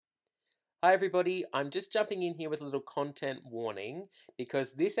Hi everybody, I'm just jumping in here with a little content warning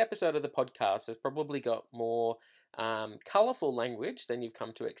because this episode of the podcast has probably got more colourful language than you've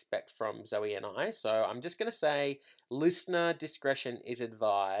come to expect from Zoe and I. So I'm just going to say listener discretion is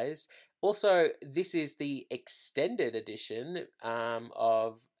advised. Also, this is the extended edition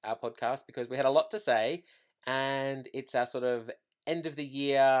of our podcast because we had a lot to say and it's our sort of end of the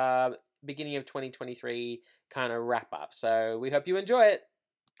year, beginning of 2023 kind of wrap up. So we hope you enjoy it.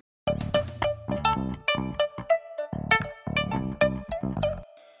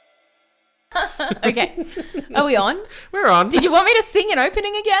 Okay, are we on? We're on. Did you want me to sing an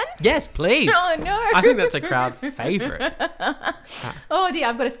opening again? Yes, please. Oh, no. I think that's a crowd favourite. Oh, dear,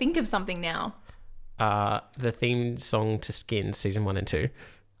 I've got to think of something now. The theme song to Skins, season 1 and 2.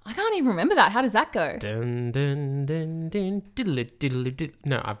 I can't even remember that. How does that go? Dun, dun, dun, dun, diddly, diddly, diddly.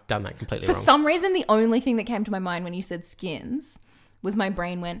 No, I've done that completely For wrong. some reason, the only thing that came to my mind when you said Skins was my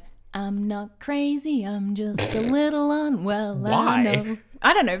brain went, I'm not crazy, I'm just a little unwell. Why?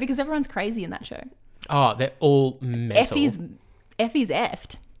 I don't know, because everyone's crazy in that show. Oh, they're all mental. Effie's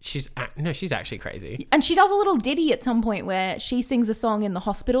effed. She's actually crazy. And she does a little ditty at some point where she sings a song in the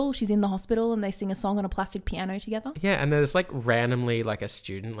hospital. She's in the hospital and they sing a song on a plastic piano together. Yeah, and there's like randomly like a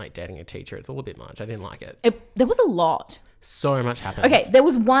student like dating a teacher. It's all a bit much. I didn't like it. There was a lot. So much happens. Okay, there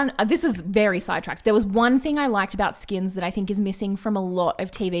was one, this is very sidetracked. There was one thing I liked about Skins that I think is missing from a lot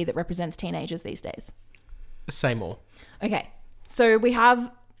of TV that represents teenagers these days. Say more. Okay, so we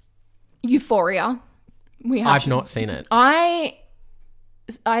have Euphoria. I've not seen it. I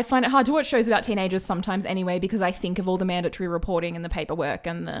find it hard to watch shows about teenagers sometimes anyway because I think of all the mandatory reporting and the paperwork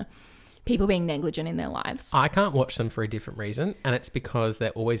and the people being negligent in their lives. I can't watch them for a different reason, and it's because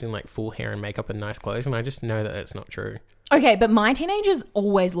they're always in like full hair and makeup and nice clothes, and I just know that it's not true. Okay, but my teenagers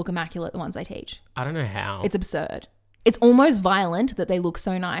always look immaculate, the ones I teach. I don't know how. It's absurd. It's almost violent that they look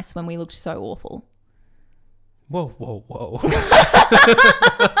so nice when we looked so awful. Whoa, whoa, whoa.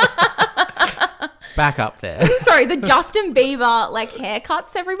 Back up there. Sorry, the Justin Bieber like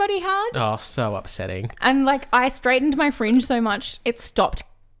haircuts everybody had. Oh, so upsetting. And like I straightened my fringe so much it stopped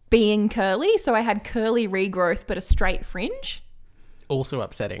being curly, so I had curly regrowth but a straight fringe. Also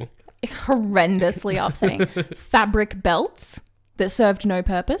upsetting. Horrendously upsetting. Fabric belts that served no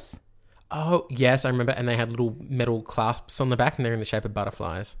purpose. Oh, yes, I remember. And they had little metal clasps on the back and they're in the shape of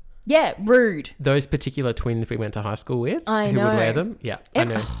butterflies. Yeah, rude. Those particular twins we went to high school with. I who know. would wear them. Yeah, I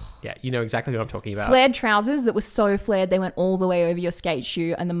know. Yeah, you know exactly what I'm talking about. Flared trousers that were so flared they went all the way over your skate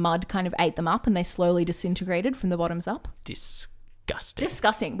shoe and the mud kind of ate them up and they slowly disintegrated from the bottoms up.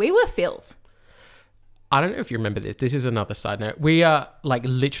 Disgusting. We were filth. I don't know if you remember this. This is another side note. We are like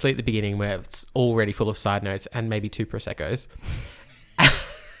literally at the beginning where it's already full of side notes and maybe 2 Proseccos.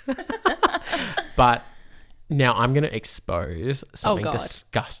 But now I'm going to expose something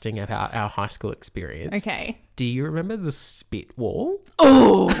disgusting about our high school experience. Okay. Do you remember the spit wall?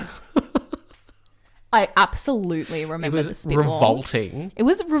 Oh! I absolutely remember the spit wall. Revolting. It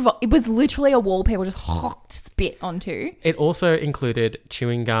was literally a wall people just spit onto. It also included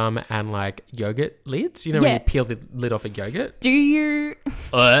chewing gum and like yogurt lids. You know when you peel the lid off a yogurt? Do you...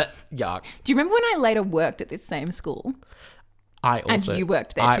 Yuck. Do you remember when I later worked at this same school? And you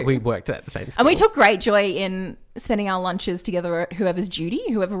worked there too. We worked at the same school. And we took great joy in spending our lunches together at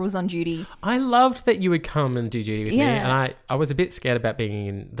whoever was on duty. I loved that you would come and do duty with me. And I was a bit scared about being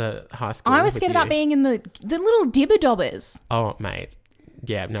in the high school. I was scared about being in the little dibber-dobbers. Oh, mate.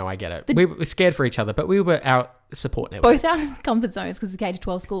 Yeah, no, I get it. We were scared for each other, but we were our support network. Both out of comfort zones because it's a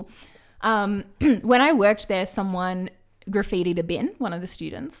K-12 school. When I worked there, someone graffitied a bin, one of the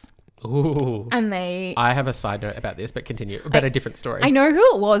students. Ooh. And I have a side note about this, but continue. About a different story. I know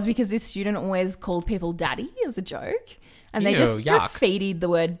who it was because this student always called people daddy as a joke. And they just graffitied the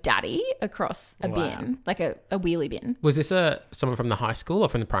word daddy across a bin, like a wheelie bin. Was this someone from the high school or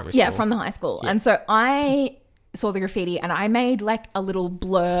from the primary school? Yeah, from the high school. Yeah. And so I saw the graffiti and I made like a little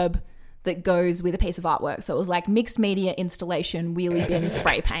blurb that goes with a piece of artwork. So it was like mixed media installation, wheelie bin,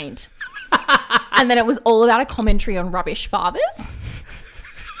 spray paint. And then it was all about a commentary on rubbish fathers.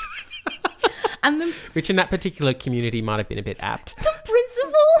 Which in that particular community might have been a bit apt. The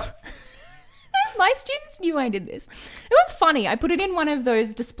principal, my students knew I did this. It was funny. I put it in one of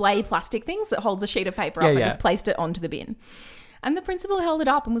those display plastic things that holds a sheet of paper up and just placed it onto the bin. And the principal held it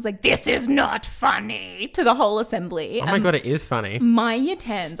up and was like, "This is not funny," to the whole assembly. Oh my God, it is funny. My year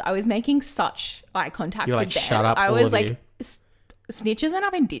 10s, I was making such eye contact with them. You're like, shut up, I was like, snitches end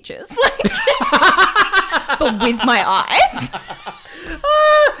up in ditches. Like, but with my eyes.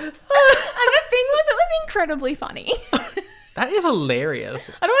 And the thing was, it was incredibly funny. That is hilarious.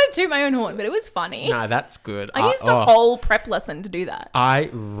 I don't want to toot my own horn, but it was funny. No, that's good. I used a whole prep lesson to do that. I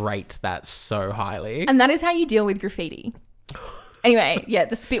rate that so highly. And that is how you deal with graffiti. Anyway, yeah,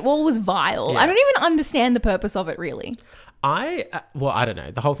 the spit wall was vile. Yeah. I don't even understand the purpose of it, really. I don't know.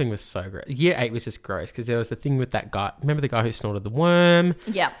 The whole thing was so gross. Year 8 was just gross because there was the thing with that guy. Remember the guy who snorted the worm?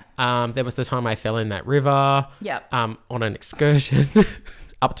 Yeah. There was the time I fell in that river. Yeah. On an excursion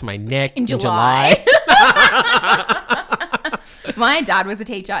up to my neck in July. My dad was a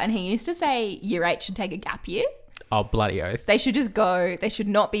teacher and he used to say year 8 should take a gap year. Oh, bloody oath. They should just go. They should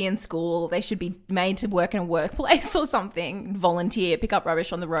not be in school. They should be made to work in a workplace or something. Volunteer, pick up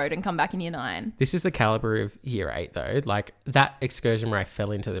rubbish on the road and come back in year 9. This is the caliber of year 8 though. Like that excursion where I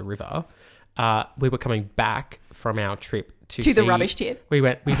fell into the river, we were coming back from our trip to the rubbish tip. We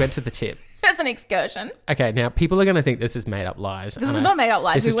went to the tip. That's an excursion. Okay, now people are going to think this is made up lies. This is not made up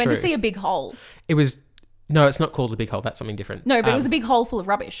lies. We went to see a big hole. No, it's not called a big hole. That's something different. No, but it was a big hole full of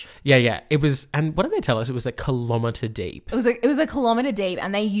rubbish. Yeah. It was, and what did they tell us? It was a kilometre deep. It was a kilometre deep,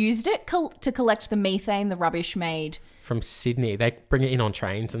 and they used it to collect the methane the rubbish made. From Sydney. They bring it in on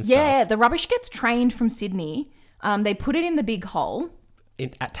trains and stuff. Yeah, the rubbish gets trained from Sydney. They put it in the big hole.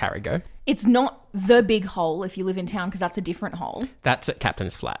 At Tarago. It's not the big hole if you live in town, because that's a different hole. That's at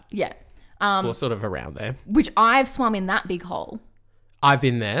Captain's Flat. Yeah. Or sort of around there. Which I've swum in that big hole. I've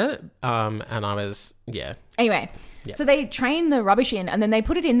been there, and I was, yeah. Anyway, so they train the rubbish in, and then they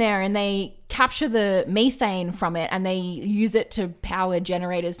put it in there, and they capture the methane from it, and they use it to power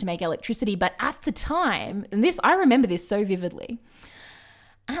generators to make electricity. But at the time, and I remember this so vividly,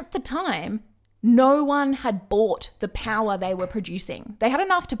 at the time, no one had bought the power they were producing. They had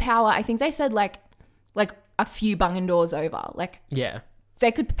enough to power, I think they said like a few Bungendores over. Yeah.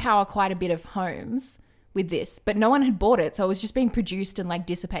 They could power quite a bit of homes with this, but no one had bought it, so it was just being produced and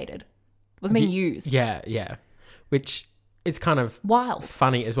dissipated. It wasn't being used. Yeah. Which is kind of wild,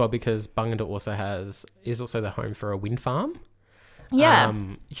 funny as well, because Bungendore is also the home for a wind farm. Yeah.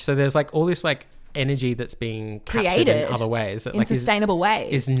 So there's all this energy that's being created in other ways, that in sustainable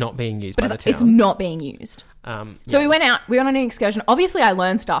ways, is not being used by the town. It's not being used. So we went on an excursion. Obviously, I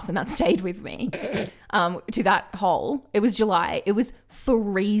learned stuff, and that stayed with me. To that hole. It was July. It was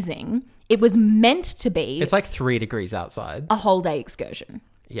freezing. It was meant to be. It's 3 degrees outside. A whole day excursion.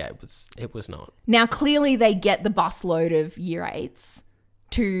 Yeah, it was not. Now, clearly they get the bus load of year 8s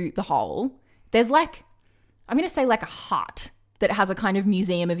to the hole. There's I'm going to say a hut that has a kind of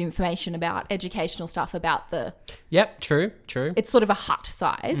museum of information about educational stuff about the... Yep, true. It's sort of a hut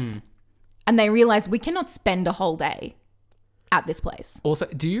size. And they realize we cannot spend a whole day at this place. Also,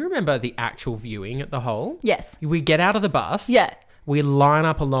 do you remember the actual viewing at the hole? Yes. We get out of the bus. Yeah. We line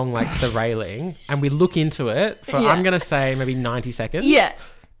up along the railing and we look into it for, I'm going to say, maybe 90 seconds. Yeah.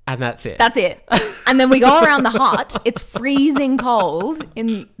 And that's it. That's it. And then we go around the hut. It's freezing cold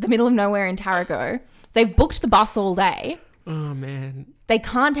in the middle of nowhere in Tarago. They've booked the bus all day. Oh, man. They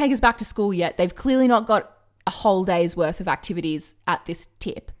can't take us back to school yet. They've clearly not got a whole day's worth of activities at this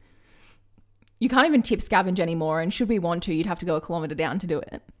tip. You can't even tip scavenge anymore. And should we want to, you'd have to go a kilometre down to do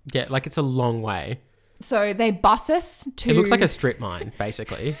it. Yeah, it's a long way. So they bus us to... It looks like a strip mine,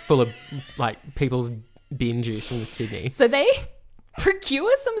 basically, full of, people's bin juice from Sydney. So they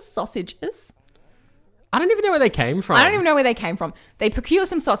procure some sausages. I don't even know where they came from. They procure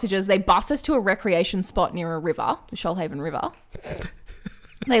some sausages. They bus us to a recreation spot near a river, the Shoalhaven River.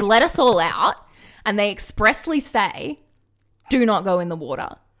 They let us all out, and they expressly say, do not go in the water.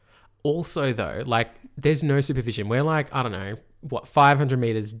 Also, though, there's no supervision. We're I don't know, 500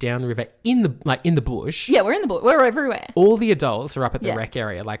 meters down the river in the bush. Yeah, we're in the bush. We're everywhere. All the adults are up at the rec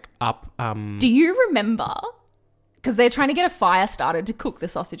area, up. Do you remember? Because they're trying to get a fire started to cook the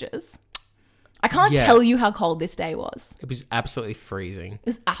sausages. I can't tell you how cold this day was. It was absolutely freezing. It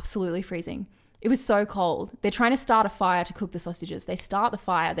was absolutely freezing. It was so cold. They're trying to start a fire to cook the sausages. They start the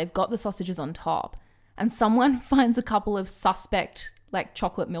fire. They've got the sausages on top. And someone finds a couple of suspect,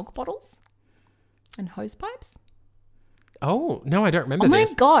 chocolate milk bottles and hose pipes. Oh, no, I don't remember this.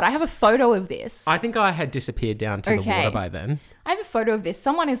 Oh, my God. I have a photo of this. I think I had disappeared down to the water by then. I have a photo of this.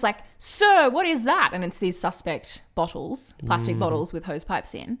 Someone is like, sir, what is that? And it's these suspect bottles, plastic bottles with hose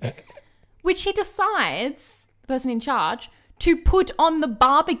pipes in, which he decides, the person in charge, to put on the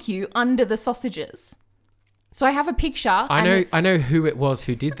barbecue under the sausages. So I have a picture. I know who it was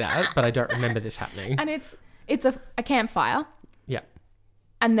who did that, but I don't remember this happening. And it's a campfire. Yeah.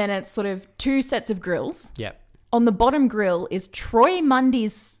 And then it's sort of 2 sets of grills. Yeah. On the bottom grill is Troy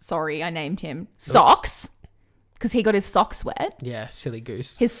Mundy's, sorry, I named him, socks, because he got his socks wet. Yeah, silly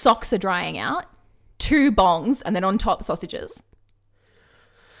goose. His socks are drying out. 2 bongs, and then on top, sausages.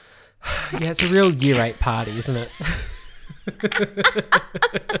 Yeah, it's a real year 8 party, isn't it?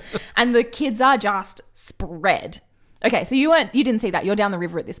 And the kids are just spread. Okay, so you didn't see that. You're down the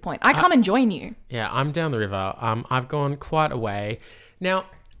river at this point. I come and join you. Yeah, I'm down the river. I've gone quite a way. Now,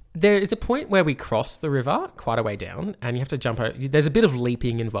 there is a point where we cross the river quite a way down, and you have to jump over. There's a bit of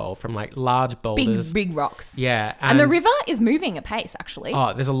leaping involved from like large boulders. Big rocks. Yeah. And the river is moving at pace, actually.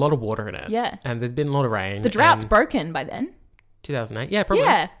 Oh, there's a lot of water in it. Yeah. And there's been a lot of rain. The drought's broken by then. 2008. Yeah, probably.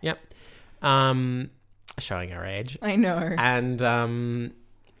 Yeah. Yep. Showing our age. I know. And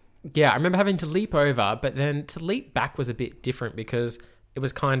yeah, I remember having to leap over, but then to leap back was a bit different because it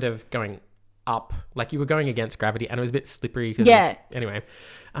was kind of going up, like you were going against gravity, and it was a bit slippery. Anyway,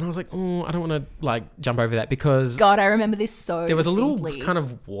 and I was like, oh, I don't want to like jump over that because God, I remember this so there was distinctly. a little kind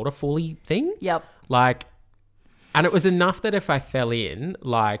of waterfally thing. Yep. Like, and it was enough that if I fell in,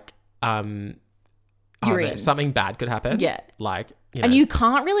 like, something bad could happen. Yeah. Like, and you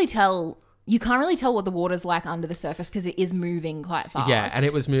can't really tell. You can't really tell what the water's like under the surface because it is moving quite fast. Yeah, and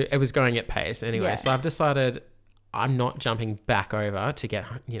it was going at pace anyway. Yeah. So I've decided I'm not jumping back over to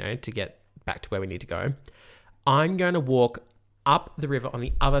get back to where we need to go. I'm going to walk up the river on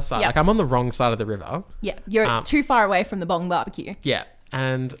the other side. Yep. Like I'm on the wrong side of the river. Yeah, you're too far away from the Bong barbecue. Yeah,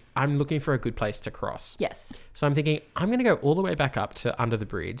 and I'm looking for a good place to cross. Yes. So I'm thinking I'm going to go all the way back up to under the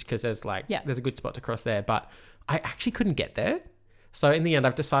bridge because there's there's a good spot to cross there, but I actually couldn't get there. So in the end,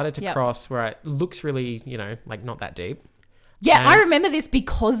 I've decided to cross where it looks really, like not that deep. Yeah, I remember this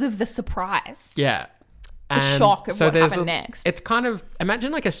because of the surprise. Yeah. The shock of what happened next. It's kind of,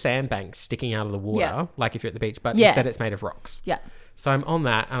 imagine like a sandbank sticking out of the water, like if you're at the beach, but Yeah. instead it's made of rocks. Yeah. So I'm on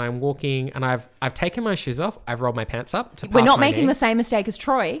that and I'm walking and I've taken my shoes off. I've rolled my pants up to We're not my making knee. the same mistake as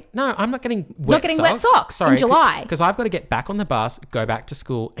Troy. No, I'm not getting wet socks in July. Because I've got to get back on the bus, go back to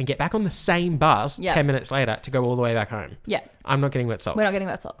school and get back on the same bus 10 minutes later to go all the way back home. Yeah. I'm not getting wet socks. We're not getting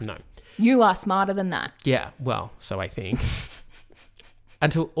wet socks. No. You are smarter than that. Yeah, well, so I think.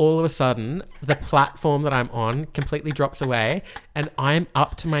 Until all of a sudden, the platform that I'm on completely drops away and I'm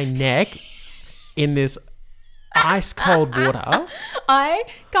up to my neck in this ice cold water. I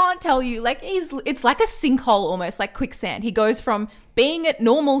can't tell you, it's like a sinkhole almost, like quicksand. He goes from being at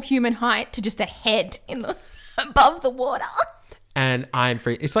normal human height to just a head above the water. And I'm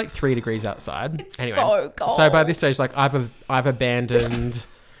free. It's like 3 degrees outside. It's anyway, so cold. So by this stage, like I've abandoned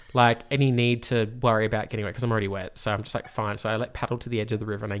like any need to worry about getting wet because I'm already wet. So I'm just like fine. So I paddle to the edge of the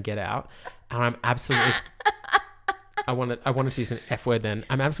river and I get out, and I'm absolutely. I wanted to use an F word then.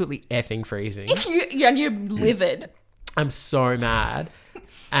 I'm absolutely effing freezing. And you're livid. I'm so mad.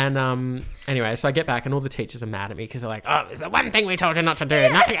 And anyway, so I get back and all the teachers are mad at me because they're like, oh, it's the one thing we told you not to do.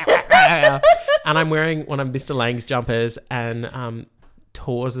 And I'm wearing one of Mr. Lang's jumpers and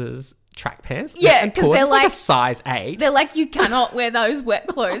Tors's track pants. Yeah, and because Tors they're is like a size 8. They're like, you cannot wear those wet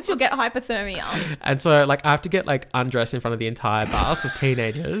clothes. You'll get hypothermia. And so I have to get undressed in front of the entire bus of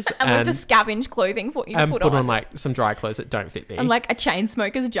teenagers. And we have to scavenge clothing for you to put on. Like some dry clothes that don't fit me. And like a chain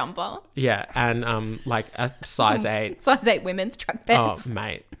smoker's jumper. Yeah, and like a size 8. Size 8 women's track pants. Oh,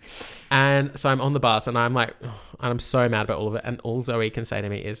 mate. And so I'm on the bus and I'm like, and I'm so mad about all of it. And all Zoe can say to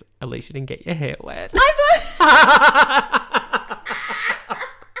me is, at least you didn't get your hair wet.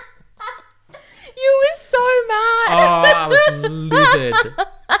 You were so mad. Oh, I was livid.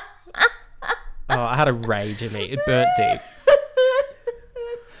 Oh, I had a rage in me. It burnt deep.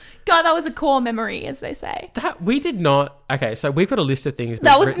 God, that was a core memory, as they say. That we did not. Okay, so we've got a list of things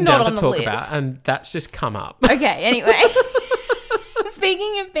that was written not down on to the talk list. about, and that's just come up. Okay, anyway.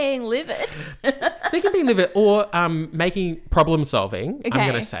 Speaking of being livid. Speaking of being livid, or making problem solving, Okay. I'm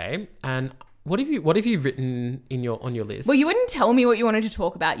going to say. And what have you written on your list? Well, you wouldn't tell me what you wanted to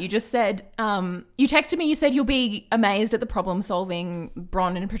talk about. You just said, you texted me, you said you'll be amazed at the problem solving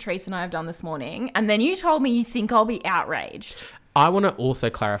Bron and Patrice and I have done this morning. And then you told me you think I'll be outraged. I want to also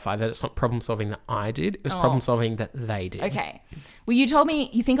clarify that it's not problem solving that I did. It was problem solving that they did. Okay. Well, you told me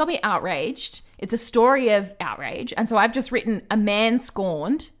you think I'll be outraged. It's a story of outrage. And so I've just written a man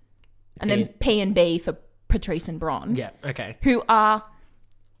scorned and then P and B for Patrice and Bron. Yeah, okay. Who are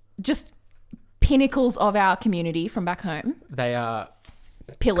just pinnacles of our community from back home. They are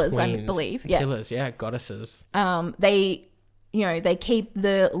pillars, queens. I believe. Yeah. Pillars, yeah, goddesses. They keep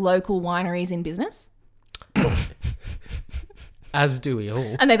the local wineries in business. As do we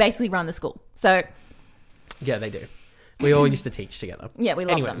all. And they basically run the school. So yeah, they do. We all used to teach together. Yeah, we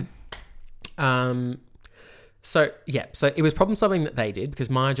love them. So it was problem solving that they did because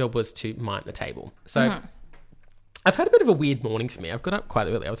my job was to mind the table. So I've had a bit of a weird morning for me. I've got up quite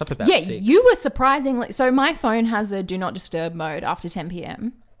early. I was up about 6. You were surprisingly... So my phone has a do not disturb mode after 10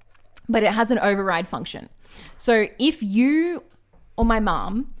 p.m, but it has an override function. So if you or my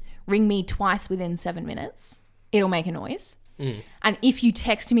mum ring me twice within 7 minutes, it'll make a noise. And if you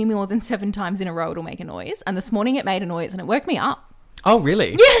text me more than 7 times in a row, it'll make a noise. And this morning it made a noise and it woke me up. Oh,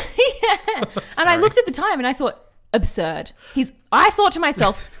 really? Yeah. And I looked at the time and I thought, absurd. I thought to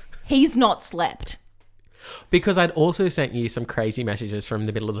myself, he's not slept. Because I'd also sent you some crazy messages from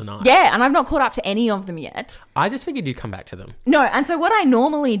the middle of the night. Yeah, and I've not caught up to any of them yet. I just figured you'd come back to them. No, and so what I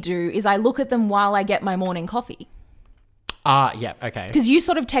normally do is I look at them while I get my morning coffee. Yeah, okay. Because you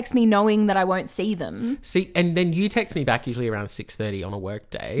sort of text me knowing that I won't see them. See, and then you text me back usually around 6:30 on a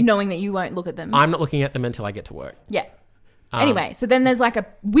work day. Knowing that you won't look at them. I'm not looking at them until I get to work. Yeah. Anyway, so then there's like a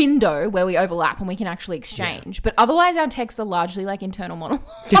window where we overlap and we can actually exchange. Yeah. But otherwise our texts are largely like internal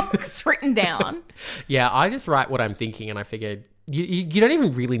monologues written down. Yeah, I just write what I'm thinking and I figured you don't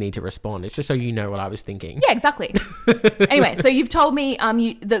even really need to respond. It's just so you know what I was thinking. Yeah, exactly. Anyway, so you've told me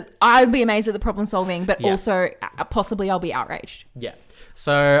that I'd be amazed at the problem solving, but also possibly I'll be outraged. Yeah.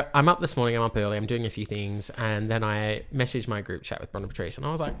 So I'm up this morning, I'm up early, I'm doing a few things, and then I messaged my group chat with Bron and Patrice and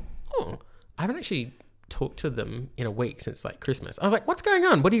I was like, oh, I haven't actually talked to them in a week since like Christmas. I was like, what's going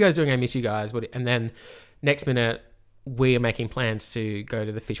on? What are you guys doing? I miss you guys. And then next minute we are making plans to go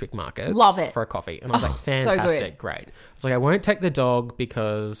to the Fishwick market. Love it. For a coffee. And I was like, fantastic, so good. Great. I was like, I won't take the dog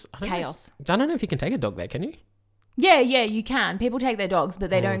because chaos. I don't know if you can take a dog there, can you? Yeah, you can. People take their dogs, but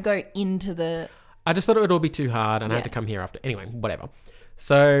they don't go into the... I just thought it would all be too hard and I had to come here after. Anyway, whatever.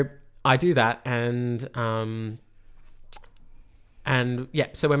 So I do that and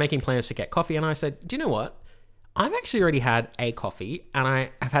so we're making plans to get coffee. And I said, do you know what? I've actually already had a coffee and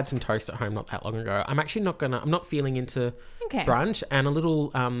I've had some toast at home not that long ago. I'm not feeling into brunch, and a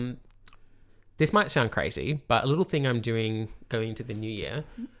little, this might sound crazy, but a little thing I'm doing going into the new year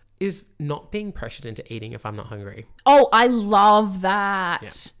is not being pressured into eating if I'm not hungry. Oh, I love that.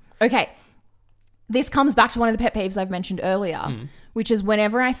 Yeah. Okay. This comes back to one of the pet peeves I've mentioned earlier, which is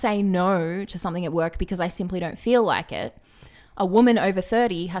whenever I say no to something at work because I simply don't feel like it, a woman over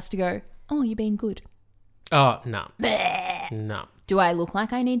 30 has to go, oh, you're being good. Oh, no. No. Do I look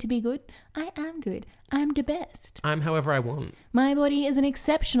like I need to be good? I am good. I'm the best. I'm however I want. My body is an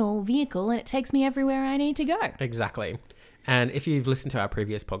exceptional vehicle and it takes me everywhere I need to go. Exactly. And if you've listened to our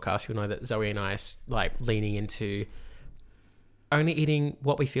previous podcast, you'll know that Zoe and I like leaning into only eating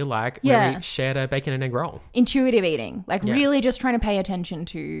what we feel like when we shared a bacon and egg roll. Intuitive eating. Like really just trying to pay attention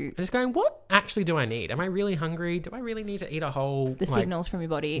to... And just going, what actually do I need? Am I really hungry? Do I really need to eat a whole... The signals from your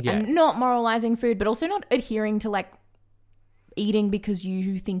body. Yeah. And not moralizing food, but also not adhering to like eating because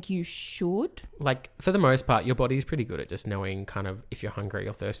you think you should. Like for the most part, your body is pretty good at just knowing kind of if you're hungry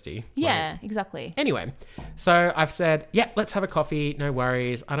or thirsty. Yeah, exactly. Anyway, so I've said, let's have a coffee. No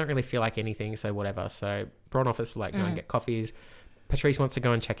worries. I don't really feel like anything, so whatever. So Bron offers to like go and get coffees. Patrice wants to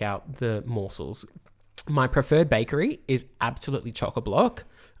go and check out the morsels. My preferred bakery is absolutely chock-a-block.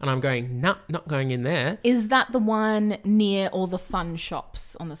 And I'm going, nah, not going in there. Is that the one near all the fun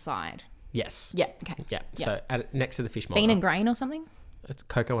shops on the side? Yes. Yeah, okay. Yeah, so next to the fish market. Bean and grain or something? It's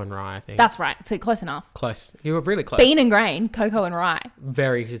cocoa and rye, I think. That's right. So close enough. Close. You were really close. Bean and grain, cocoa and rye.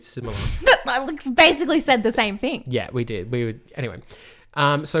 Very similar. I basically said the same thing. Yeah, we did. Anyway.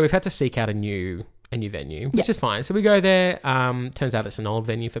 So we've had to seek out a new venue, which is fine. So we go there. Turns out it's an old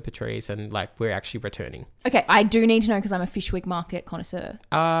venue for Patrice, and like we're actually returning. Okay, I do need to know because I'm a Fishwick market connoisseur.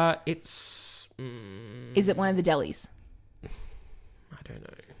 It's. Is it one of the delis? I don't know.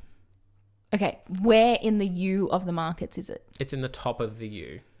 Okay, where in the U of the markets is it? It's in the top of the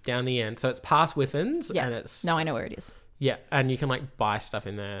U, down the end. So it's past Whiffins, and it's... No, I know where it is. Yeah, and you can like buy stuff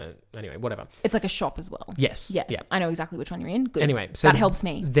in there. Anyway, whatever. It's like a shop as well. Yes. Yeah. I know exactly which one you're in. Good. Anyway, so that helps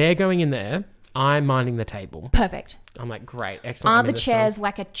me. They're going in there. I'm minding the table. Perfect. I'm like, great, excellent. Are the chairs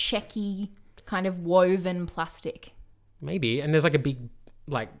like a checky kind of woven plastic? Maybe. And there's like a big,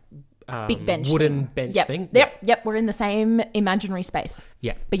 like... big bench wooden bench thing. Yep. We're in the same imaginary space.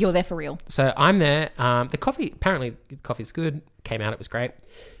 Yeah. But you're there for real. So I'm there. The coffee's good. Came out, it was great.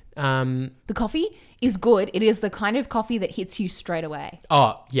 The coffee is good. It is the kind of coffee that hits you straight away.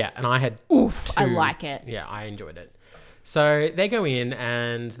 Oh, yeah. And I had... Oof, I like it. Yeah, I enjoyed it. So they go in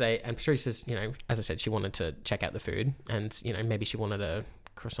and Patrice says, as I said, she wanted to check out the food and, maybe she wanted a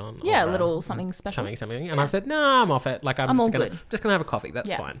croissant. Yeah, a little something special. Something. And I've said, no, I'm off it. Like I'm just going to have a coffee.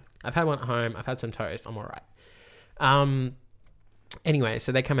 That's fine. I've had one at home. I've had some toast. I'm all right. Anyway,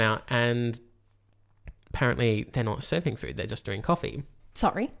 so they come out and apparently they're not serving food. They're just doing coffee.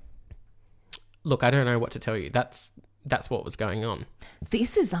 Sorry. Look, I don't know what to tell you. That's what was going on.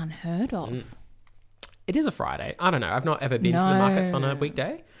 This is unheard of. It is a Friday. I don't know. I've not ever been to the markets on a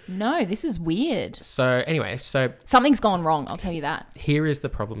weekday. No, this is weird. So anyway, something's gone wrong. I'll tell you that. Here is the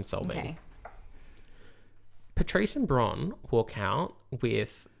problem solving. Okay. Patrice and Bron walk out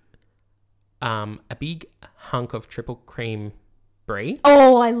with a big hunk of triple cream brie.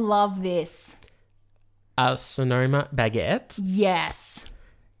 Oh, I love this. A Sonoma baguette. Yes.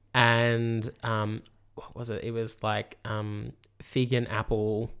 And what was it? It was like fig and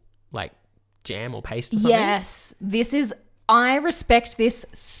apple like jam or paste or something. Yes. I respect this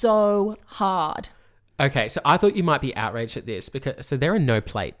so hard. Okay, so I thought you might be outraged at this because there are no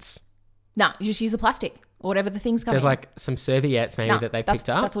plates. Nah, you just use the plastic or whatever the thing's coming. There's like some serviettes maybe that they picked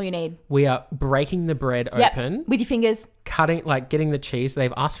up. That's all you need. We are breaking the bread open. With your fingers. Cutting, like getting the cheese.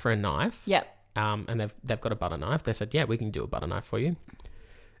 They've asked for a knife. Yep. And they've got a butter knife. They said, yeah, we can do a butter knife for you.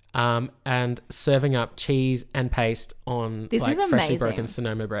 And serving up cheese and paste on this like is freshly broken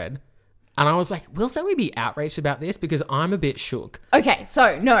Sonoma bread. And I was like, will Zoe be outraged about this? Because I'm a bit shook. Okay,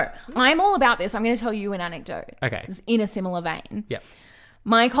 so no, I'm all about this. I'm going to tell you an anecdote. Okay. It's in a similar vein. Yep.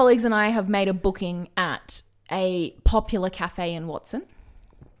 My colleagues and I have made a booking at a popular cafe in Watson.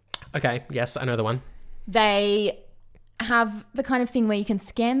 Okay, yes, I know the one. They have the kind of thing where you can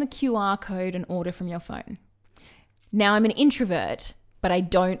scan the QR code and order from your phone. Now, I'm an introvert, but I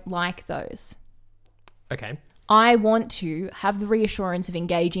don't like those. Okay. I want to have the reassurance of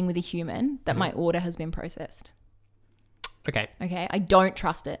engaging with a human that my order has been processed. Okay. Okay. I don't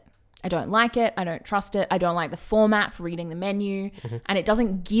trust it. I don't like it. I don't trust it. I don't like the format for reading the menu. And it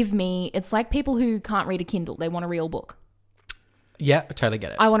doesn't give me... It's like people who can't read a Kindle. They want a real book. Yeah, I totally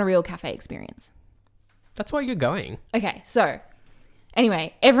get it. I want a real cafe experience. That's where you're going. Okay. So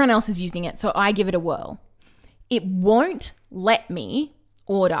anyway, everyone else is using it. So I give it a whirl. It won't let me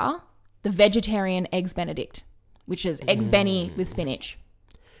order the vegetarian Eggs Benedict, which is Eggs Benny with spinach.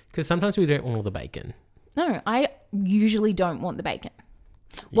 Because sometimes we don't want all the bacon. No, I usually don't want the bacon.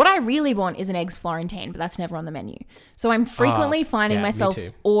 What I really want is an Eggs Florentine, but that's never on the menu. So I'm frequently finding myself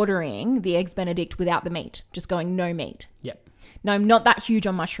ordering the Eggs Benedict without the meat, just going no meat. Yep. Now, I'm not that huge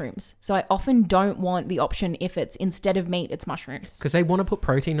on mushrooms, so I often don't want the option if it's instead of meat, it's mushrooms. Because they want to put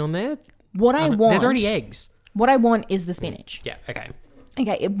protein on there. There's already eggs. What I want is the spinach. Yeah, okay.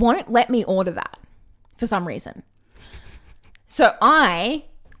 Okay, it won't let me order that for some reason. So I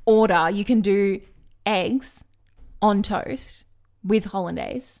order, you can do eggs on toast with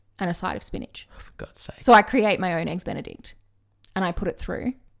hollandaise and a side of spinach. Oh, for God's sake. So I create my own Eggs Benedict and I put it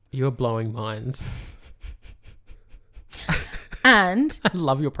through. You're blowing minds. And I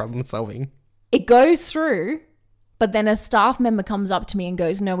love your problem solving. It goes through, but then a staff member comes up to me and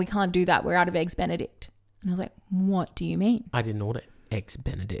goes, no, we can't do that. We're out of Eggs Benedict. And I was like, what do you mean? I didn't order Eggs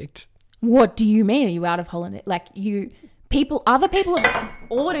Benedict. What do you mean? Are you out of hollandaise? Like other people have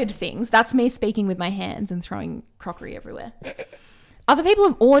ordered things. That's me speaking with my hands and throwing crockery everywhere. Other people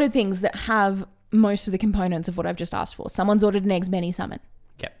have ordered things that have most of the components of what I've just asked for. Someone's ordered an Eggs Benny salmon.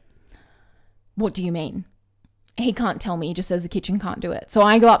 Yep. What do you mean? He can't tell me. He just says the kitchen can't do it. So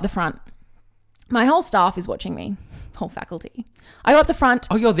I go up the front. My whole staff is watching me. Whole faculty. I go up the front.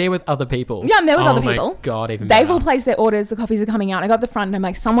 Oh, you're there with other people? Yeah, I'm there with other people. Oh my God, even They've better. all placed their orders. The coffees are coming out. I go up the front and I'm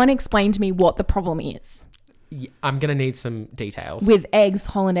like, someone explain to me what the problem is. Yeah, I'm going to need some details. With eggs,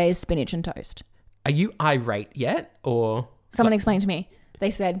 hollandaise, spinach and toast. Are you irate yet? Or someone explained to me.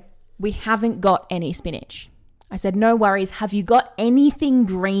 They said, we haven't got any spinach. I said, no worries. Have you got anything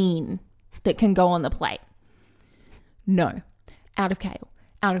green that can go on the plate? No. Out of kale.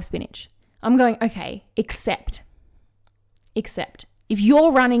 Out of spinach. I'm going, okay, except if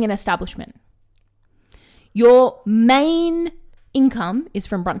you're running an establishment, your main income is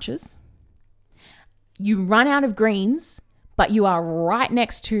from brunches. You run out of greens, but you are right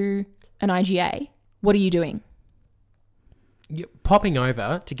next to an IGA. What are you doing? You're popping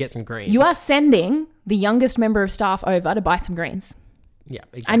over to get some greens. You are sending the youngest member of staff over to buy some greens. Yeah,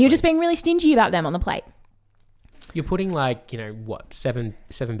 exactly. And you're just being really stingy about them on the plate. You're putting like, seven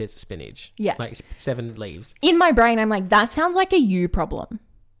bits of spinach. Yeah. Like 7 leaves. In my brain, I'm like, that sounds like a you problem.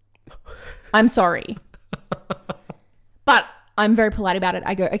 I'm sorry. But I'm very polite about it.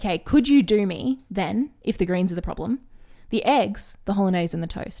 I go, okay, could you do me then, if the greens are the problem, the eggs, the hollandaise and the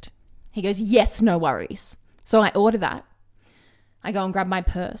toast? He goes, yes, no worries. So I order that. I go and grab my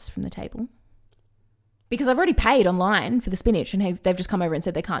purse from the table. Because I've already paid online for the spinach and they've just come over and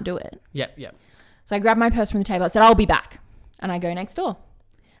said they can't do it. Yep. So I grabbed my purse from the table. I said, I'll be back. And I go next door.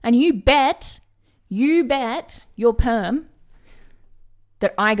 And you bet your perm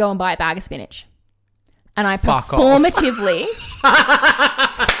that I go and buy a bag of spinach. And I performatively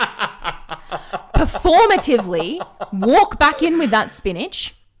walk back in with that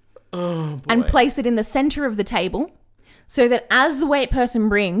spinach and place it in the center of the table so that as the wait person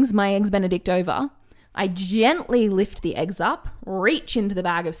brings my Eggs Benedict over, I gently lift the eggs up, reach into the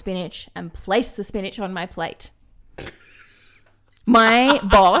bag of spinach and place the spinach on my plate. My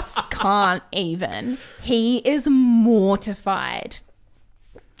boss can't even. He is mortified.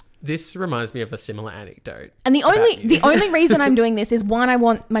 This reminds me of a similar anecdote. And the only reason I'm doing this is, one, I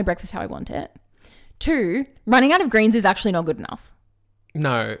want my breakfast how I want it. Two, running out of greens is actually not good enough.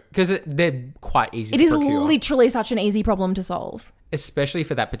 No, because they're quite easy to procure. It is literally such an easy problem to solve. Especially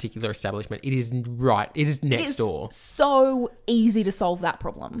for that particular establishment. It is next door. So easy to solve that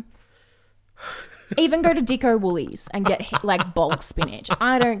problem. Even go to Dicko Woolies and get like bulk spinach.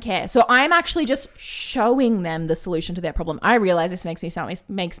 I don't care. So I'm actually just showing them the solution to their problem. I realize this makes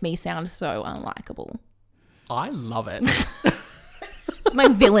me sound so unlikable. I love it. It's my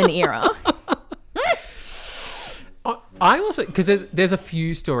villain era. I also, because there's a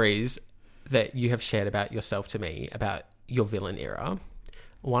few stories that you have shared about yourself to me about your villain era.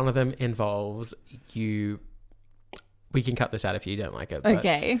 One of them involves you. We can cut this out if you don't like it. But,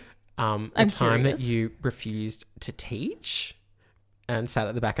 okay. A time that you refused to teach and sat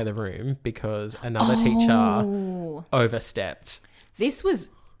at the back of the room because another teacher overstepped. This was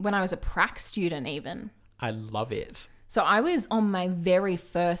when I was a prac student even. I love it. So I was on my very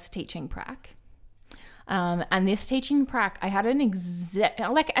first teaching prac. And this teaching prac, I had an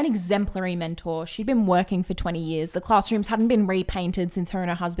exemplary mentor. She'd been working for 20 years. The classrooms hadn't been repainted since her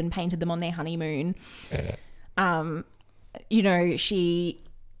and her husband painted them on their honeymoon.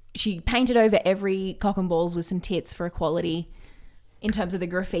 She painted over every cock and balls with some tits for equality in terms of the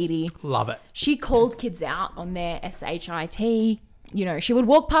graffiti. Love it. She called kids out on their SHIT. She would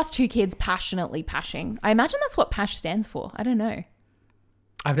walk past two kids passionately pashing. I imagine that's what pash stands for. I don't know.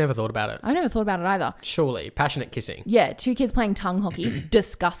 I've never thought about it. I've never thought about it either. Surely. Passionate kissing. Yeah, two kids playing tongue hockey.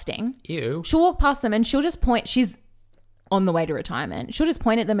 Disgusting. Ew. She'll walk past them and she'll just point. She's on the way to retirement. She'll just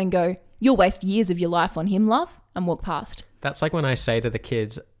point at them and go, "You'll waste years of your life on him, love," and walk past. That's like when I say to the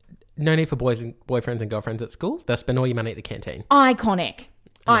kids, no need for boyfriends and girlfriends at school. They'll spend all your money at the canteen. Iconic.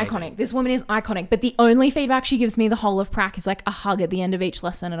 Amazing. Iconic. This woman is iconic. But the only feedback she gives me the whole of prac is like a hug at the end of each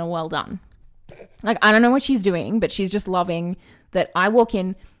lesson and a well done. Like, I don't know what she's doing, but she's just loving that I walk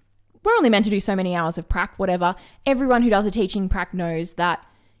in. We're only meant to do so many hours of prac, whatever. Everyone who does a teaching prac knows that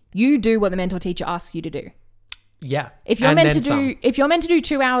you do what the mentor teacher asks you to do. Yeah. If you're meant to do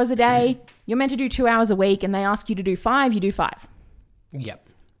 2 hours a day, you're meant to do 2 hours a week, and they ask you to do 5, you do 5. Yep.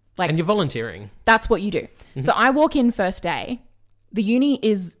 And you're volunteering. That's what you do. Mm-hmm. So I walk in first day. The uni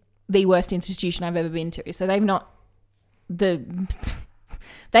is the worst institution I've ever been to. So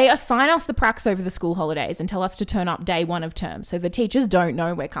they assign us the pracs over the school holidays and tell us to turn up day 1 of term. So the teachers don't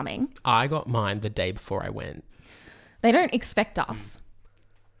know we're coming. I got mine the day before I went. They don't expect us.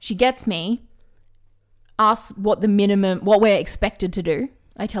 She gets me, asks what we're expected to do.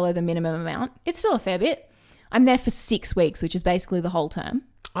 I tell her the minimum amount. It's still a fair bit. I'm there for 6 weeks, which is basically the whole term.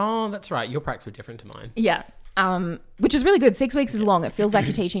 Oh, that's right. Your pracs were different to mine. Yeah. Which is really good. 6 weeks is long. It feels like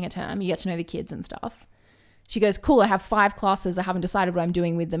you're teaching a term. You get to know the kids and stuff. She goes, cool, I have 5 classes. I haven't decided what I'm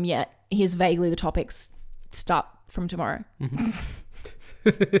doing with them yet. Here's vaguely the topics. Start from tomorrow. Mm-hmm.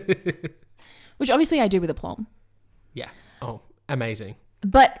 Which obviously I do with aplomb. Yeah. Oh, amazing.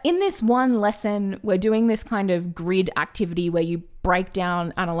 But in this one lesson, we're doing this kind of grid activity where you break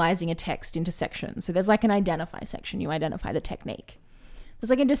down analyzing a text into sections. So there's like an identify section. You identify the technique. There's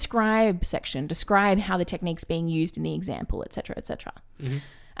like a describe section. Describe how the technique's being used in the example, etc., etc. Mm-hmm.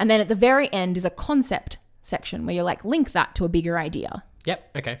 And then at the very end is a concept section where you're like, link that to a bigger idea. Yep.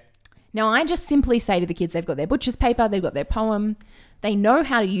 Okay. Now, I just simply say to the kids, they've got their butcher's paper, they've got their poem. They know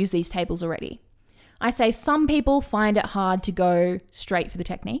how to use these tables already. I say some people find it hard to go straight for the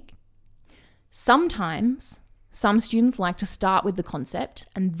technique. Sometimes some students like to start with the concept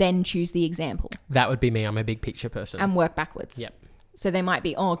and then choose the example. That would be me. I'm a big picture person. And work backwards. Yep. So they might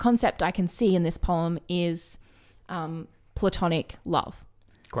be, a concept I can see in this poem is platonic love.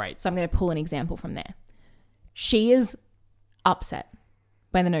 Great. So I'm going to pull an example from there. She is upset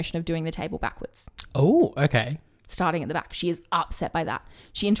by the notion of doing the table backwards. Oh, okay. Starting at the back. She is upset by that.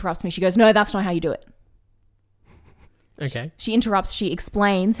 She interrupts me. She goes, no, that's not how you do it. Okay. She interrupts. She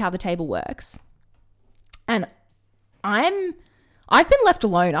explains how the table works. And I've been left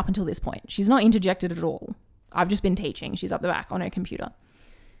alone up until this point. She's not interjected at all. I've just been teaching. She's up the back on her computer.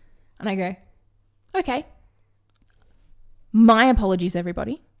 And I go, okay. My apologies,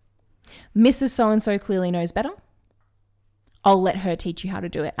 everybody. Mrs. So-and-so clearly knows better. I'll let her teach you how to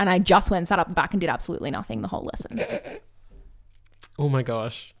do it. And I just went and sat up the back and did absolutely nothing the whole lesson. Oh my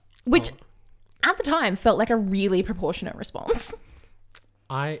gosh. Which at the time felt like a really proportionate response.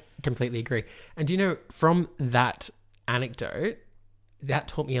 I completely agree. And do you know, from that anecdote, that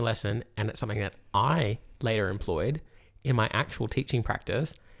taught me a lesson, and it's something that I later employed in my actual teaching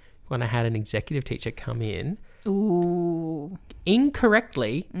practice. when I had an executive teacher come in,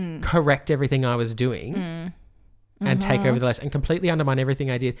 incorrectly correct everything I was doing and take over the lesson and completely undermine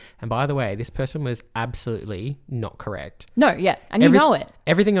everything I did. And by the way, this person was absolutely not correct. No, yeah. And you know it.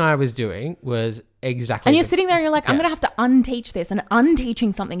 Everything I was doing was exactly... And you're sitting there and you're like, I'm going to have to unteach this. And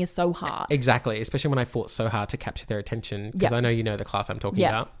unteaching something is so hard. Exactly. Especially when I fought so hard to capture their attention. Because I know you know the class I'm talking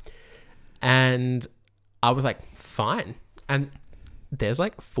about. And I was like, fine. And there's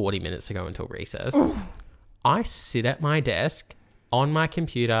like 40 minutes to go until recess. Ooh. I sit at my desk on my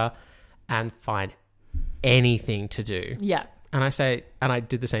computer and find anything to do. Yeah. And I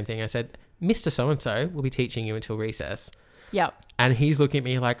did the same thing. I said, Mr. So-and-so will be teaching you until recess. Yeah. And he's looking at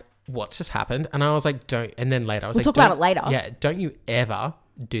me like, what's just happened? And I was like, don't. And then later, I was we'll talk about it later. Yeah. Don't you ever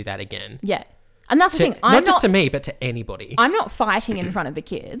do that again. Yeah. And that's the thing. Not just to me, but to anybody. I'm not fighting in front of the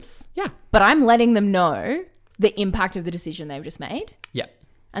kids. Yeah. But I'm letting them know the impact of the decision they've just made. Yeah.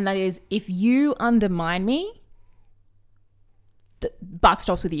 And that is, if you undermine me, the buck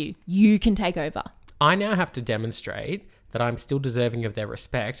stops with you. You can take over. I now have to demonstrate that I'm still deserving of their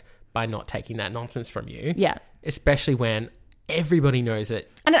respect by not taking that nonsense from you. Yeah. Especially when everybody knows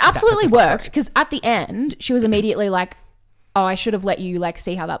it. And it absolutely worked, because at the end, she was immediately like, oh, I should have let you like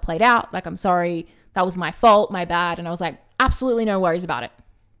see how that played out. Like, I'm sorry. That was my fault, my bad. And I was like, absolutely no worries about it.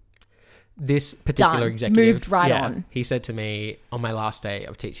 This particular executive moved right on. He said to me on my last day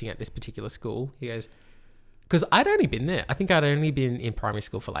of teaching at this particular school, he goes, because I'd only been there. I think I'd only been in primary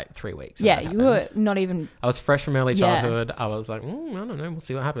school for like 3 weeks. Yeah, you were not even... I was fresh from early childhood. I was like, I don't know. We'll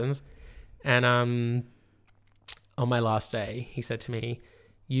see what happens. And on my last day, he said to me,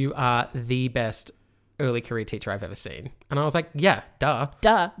 you are the best early career teacher I've ever seen. And I was like, yeah, duh.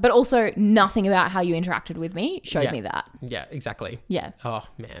 But also nothing about how you interacted with me showed me that. Yeah, exactly. Yeah. Oh,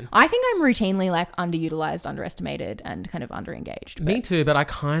 man. I think I'm routinely like underutilized, underestimated, and kind of underengaged. Me too, but I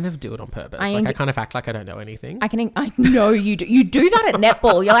kind of do it on purpose. I kind of act like I don't know anything. I know you do. You do that at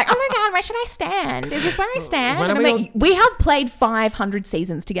netball. You're like, oh my God, where should I stand? Is this where I stand? And I'm like, we have played 500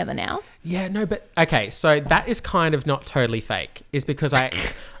 seasons together now. Yeah, no, but okay. So that is kind of not totally fake. Is because I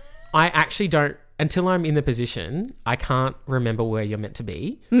actually don't, until I'm in the position, I can't remember where you're meant to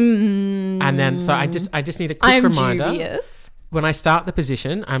be. And then, so I just need a quick reminder. I'm dubious. When I start the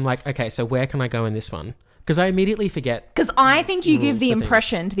position, I'm like, okay, so where can I go in this one? Because I immediately forget. Because I think you give the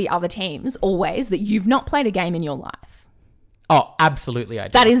impression to the other teams always that you've not played a game in your life. Oh, absolutely I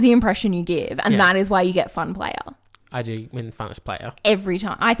do. That is the impression you give. And that is why you get fun player. I do win funnest player. Every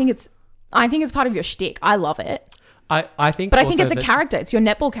time. I think it's part of your shtick. I love it. I think it's a character. It's your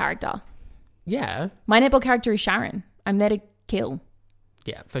netball character. Yeah. My netball character is Sharon. I'm there to kill.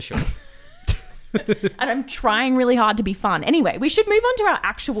 Yeah, for sure. And I'm trying really hard to be fun. Anyway, we should move on to our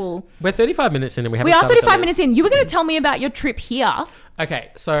actual... We're 35 minutes in and we are 35 minutes in. You were going to tell me about your trip here. Okay,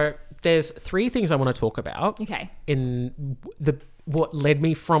 so there's 3 things I want to talk about. Okay. In what led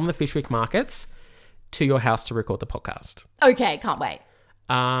me from the Fish Week markets to your house to record the podcast. Okay, can't wait.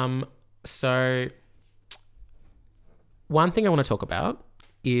 So one thing I want to talk about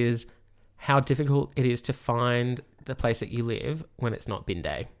is how difficult it is to find the place that you live when it's not bin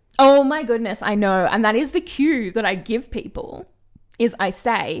day. Oh my goodness, I know. And that is the cue that I give people, is I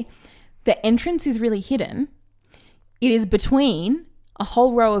say, the entrance is really hidden. It is between a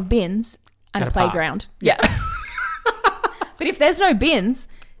whole row of bins and a playground. Yeah. But if there's no bins,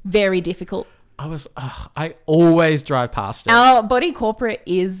 very difficult. I always drive past it. Our body corporate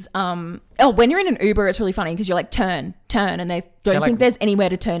is, when you're in an Uber, it's really funny because you're like, turn, and they don't think there's anywhere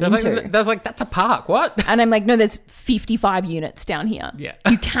to turn into. There's like, that's a park, what? And I'm like, no, there's 55 units down here. Yeah.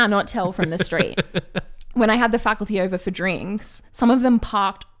 You cannot tell from the street. When I had the faculty over for drinks, some of them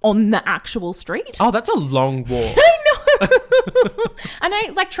parked on the actual street. Oh, that's a long walk. I know. And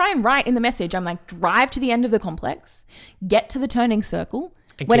I like try and write in the message, I'm like, drive to the end of the complex, get to the turning circle.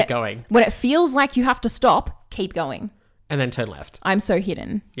 And keep going. When it feels like you have to stop, keep going. And then turn left. I'm so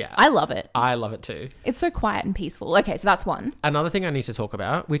hidden. Yeah. I love it. I love it too. It's so quiet and peaceful. Okay, so that's one. Another thing I need to talk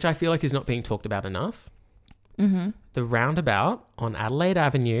about, which I feel like is not being talked about enough, the roundabout on Adelaide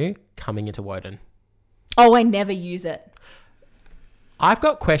Avenue coming into Woden. Oh, I never use it. I've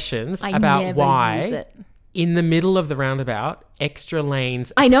got questions about why in the middle of the roundabout, extra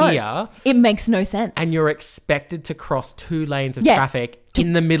lanes appear. It makes no sense. And you're expected to cross 2 lanes of traffic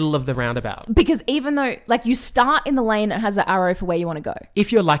in the middle of the roundabout. Because even though, like, you start in the lane that has the arrow for where you want to go.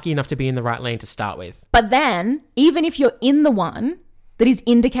 If you're lucky enough to be in the right lane to start with. But then, even if you're in the one that is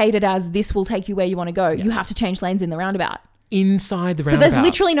indicated as this will take you where you want to go, you have to change lanes in the roundabout. Inside the roundabout. So there's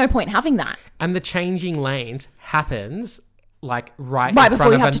literally no point having that. And the changing lanes happens like right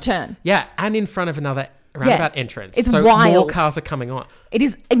before you have to turn. Yeah, and in front of another roundabout entrance. It's so wild. More cars are coming on. It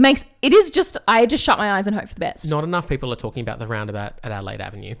is just, I just shut my eyes and hope for the best. Not enough people are talking about the roundabout at Adelaide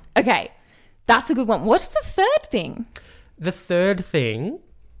Avenue. Okay. That's a good one. What's the third thing? The third thing...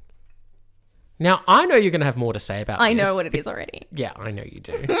 Now, I know you're going to have more to say about this. I know what it is already. Yeah, I know you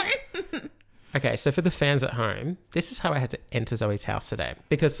do. Okay, so for the fans at home, this is how I had to enter Zoe's house today.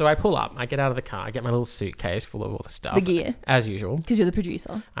 Because so I pull up, I get out of the car, I get my little suitcase full of all the stuff. The gear. As usual. Because you're the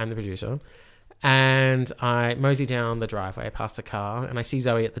producer. I'm the producer. And I mosey down the driveway past the car and I see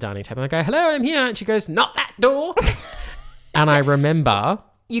Zoe at the dining table and I go, hello, I'm here. And she goes, not that door. And I remember...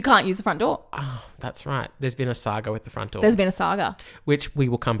 You can't use the front door. Oh, that's right. There's been a saga with the front door. There's been a saga. Which we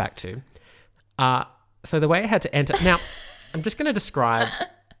will come back to. So the way I had to enter... Now, I'm just going to describe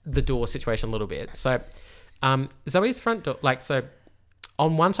the door situation a little bit. So Zoe's front door... So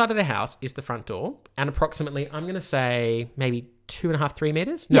on one side of the house is the front door and approximately, I'm going to say maybe 2.5, 3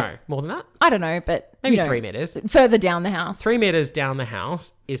 meters? No, yeah. More than that? I don't know, but... Maybe 3 meters. Further down the house. 3 meters down the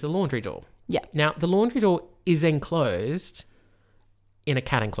house is the laundry door. Yeah. Now, the laundry door is enclosed in a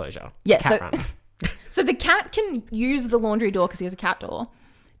cat enclosure. Yeah, cat run. So the cat can use the laundry door because he has a cat door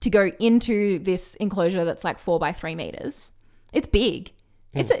to go into this enclosure that's like 4 by 3 meters. It's big.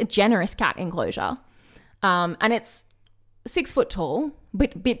 It's a generous cat enclosure. And it's 6 foot tall,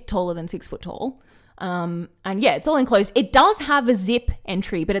 bit taller than 6 foot tall. And yeah, it's all enclosed. It does have a zip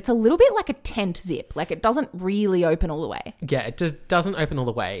entry, but it's a little bit like a tent zip. Like it doesn't really open all the way. Yeah, it just doesn't open all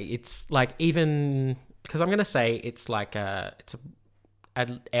the way. It's like even, because I'm going to say it's like it's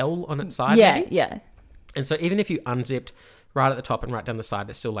an L on its side. Yeah, maybe? Yeah. And so even if you unzipped right at the top and right down the side,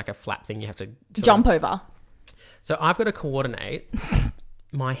 there's still like a flap thing you have to jump over. So I've got to coordinate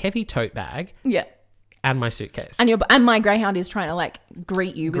my heavy tote bag. Yeah. And my suitcase. And my greyhound is trying to like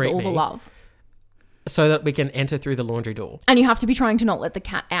greet you with all the love. So that we can enter through the laundry door. And you have to be trying to not let the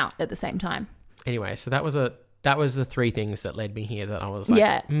cat out at the same time. Anyway, so that was the 3 things that led me here that I was like,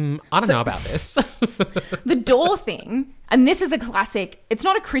 yeah. I don't know about this. The door thing, and this is a classic, it's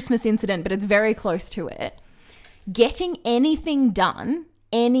not a Christmas incident, but it's very close to it. Getting anything done,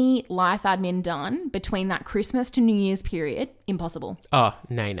 any life admin done between that Christmas to New Year's period, impossible. Oh,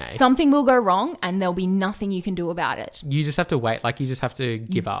 nay. Something will go wrong and there'll be nothing you can do about it. You just have to wait. Like, you just have to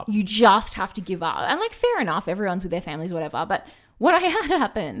give up. You just have to give up. And like, fair enough, everyone's with their families, whatever. But what I had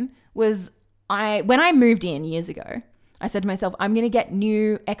happen was when I moved in years ago, I said to myself, I'm going to get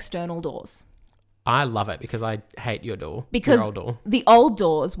new external doors. I love it because I hate your door. Because your old door. The old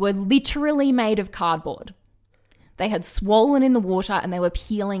doors were literally made of cardboard. They had swollen in the water and they were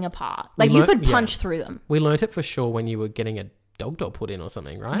peeling apart. Like you could punch through them. We learnt it for sure when you were getting a dog door put in or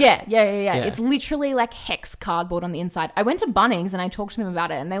something, right? Yeah. It's literally like hex cardboard on the inside. I went to Bunnings and I talked to them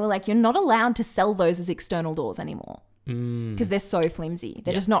about it and they were like, you're not allowed to sell those as external doors anymore. Because they're so flimsy.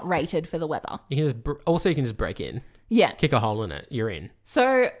 They're just not rated for the weather. You can just break in. Yeah. Kick a hole in it. You're in.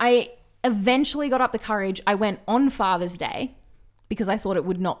 So I eventually got up the courage. I went on Father's Day because I thought it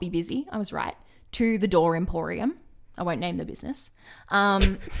would not be busy. I was right. To the Door Emporium. I won't name the business.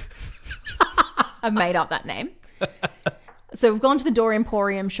 I've made up that name. So we've gone to the Door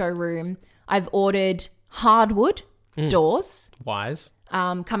Emporium showroom. I've ordered hardwood doors. Wise.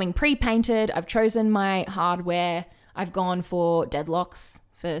 Coming pre-painted. I've chosen my hardware. I've gone for deadlocks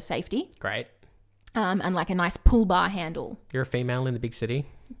for safety. Great. And like a nice pull bar handle. You're a female in the big city?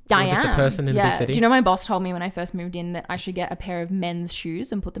 I am. Just a person in the big city? Do you know my boss told me when I first moved in that I should get a pair of men's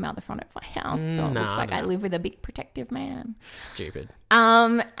shoes and put them out the front of my house. So it looks like I live with a big protective man. Stupid.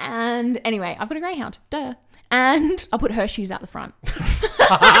 And anyway, I've got a greyhound. Duh. And I'll put her shoes out the front.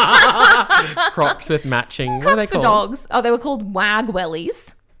 Crocs with matching. Crocs what are they called? For dogs. Oh, they were called wag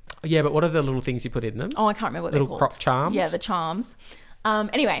wellies. Yeah, but what are the little things you put in them? Oh, I can't remember what they're called. Little croc charms? Yeah, the charms.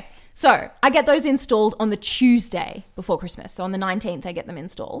 Anyway, so I get those installed on the Tuesday before Christmas. So on the 19th, I get them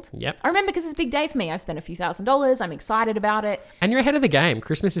installed. Yep. I remember because it's a big day for me. I've spent a few $1,000s. I'm excited about it. And you're ahead of the game.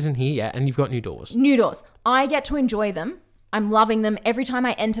 Christmas isn't here yet and you've got new doors. New doors. I get to enjoy them. I'm loving them. Every time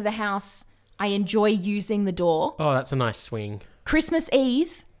I enter the house, I enjoy using the door. Oh, that's a nice swing. Christmas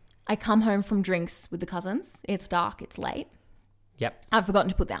Eve, I come home from drinks with the cousins. It's dark. It's late. Yep. I've forgotten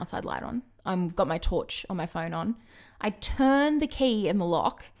to put the outside light on. I've got my torch on my phone on. I turn the key in the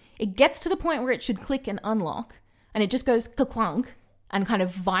lock. It gets to the point where it should click and unlock, and it just goes ka-clunk and kind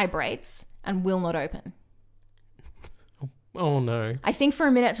of vibrates and will not open. Oh, no. I think for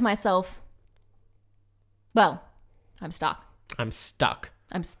a minute to myself, well, I'm stuck. I'm stuck.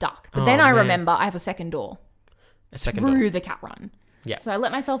 But then I remember I have a second door. Through the cat run. Yeah. So I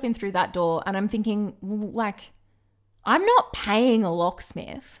let myself in through that door, and I'm thinking, well, like, I'm not paying a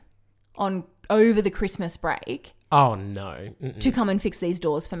locksmith over the Christmas break. Oh, no. To come and fix these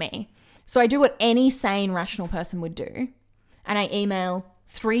doors for me. So I do what any sane, rational person would do, and I email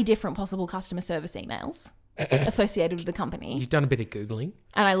 3 different possible customer service emails associated with the company. You've done a bit of Googling.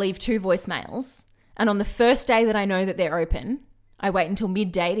 And I leave 2 voicemails. And on the first day that I know that they're open, I wait until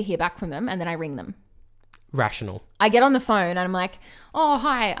midday to hear back from them, and then I ring them. Rational. I get on the phone and I'm like, oh,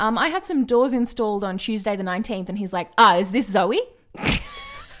 hi, I had some doors installed on Tuesday the 19th. And he's like, is this Zoe?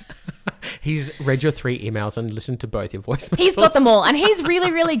 He's read your 3 emails and listened to both your voicemails. He's got them all. And he's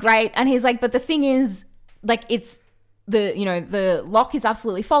really, really great. And he's like, but the thing is, like, it's the lock is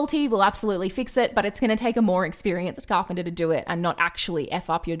absolutely faulty. We'll absolutely fix it. But it's going to take a more experienced carpenter to do it and not actually F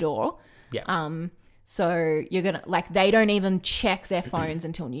up your door. Yeah. So you're going to, like, they don't even check their phones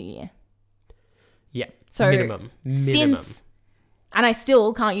until New Year. Yeah. So minimum. And I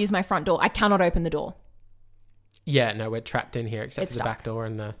still can't use my front door. I cannot open the door. Yeah, no, we're trapped in here except It's for the stuck. back door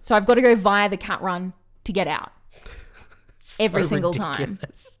and the... So I've got to go via the cat run to get out. Every single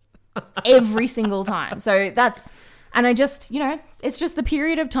ridiculous. time. Every single time. So that's... And I just, it's just the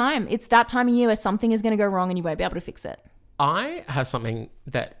period of time. It's that time of year where something is going to go wrong and you won't be able to fix it. I have something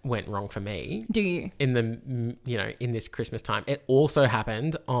that went wrong for me. Do you? In this Christmas time. It also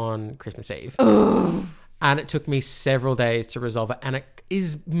happened on Christmas Eve. Ugh. And it took me several days to resolve it. And it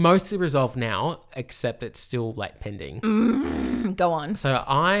is mostly resolved now, except it's still like pending. Go on. So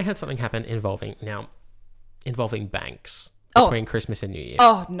I had something happen involving banks between Christmas and New Year.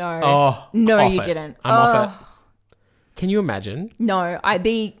 Oh, no. Oh, no, you didn't. I'm off it. Can you imagine? No,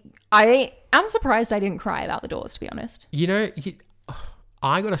 I'm surprised I didn't cry about the doors, to be honest.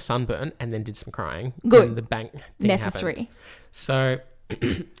 I got a sunburn and then did some crying. Good. When the bank thing Necessary. happened. So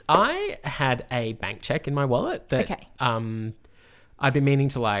I had a bank check in my wallet that I'd been meaning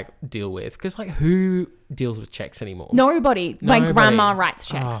to like deal with because like who deals with checks anymore? Nobody. My grandma writes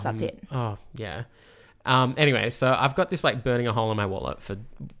checks. That's it. Oh yeah. Anyway, so I've got this like burning a hole in my wallet for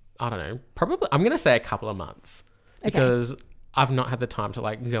I don't know, probably I'm gonna say a couple of months because I've not had the time to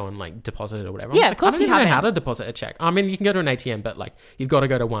like go and like deposit it or whatever. Yeah, of course I don't even know how to deposit a check. I mean, you can go to an ATM, but like you've got to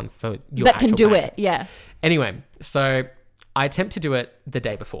go to one for your that actual can do bank. it. Yeah. Anyway, so I attempt to do it the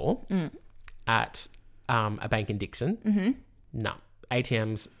day before at a bank in Dixon. Mm-hmm. No,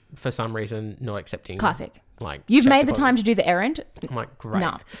 ATMs for some reason not accepting. Classic. Like you've made deposits. the time to do the errand. I'm like, great.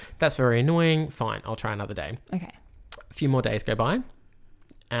 No. That's very annoying. Fine, I'll try another day. Okay. A few more days go by,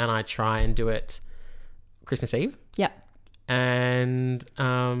 and I try and do it Christmas Eve. Yep. And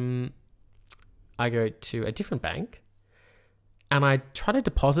I go to a different bank and I try to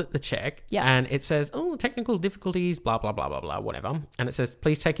deposit the check and it says, oh, technical difficulties, blah, blah, blah, blah, blah, whatever. And it says,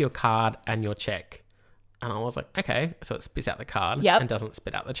 please take your card and your check. And I was like, okay. So it spits out the card and doesn't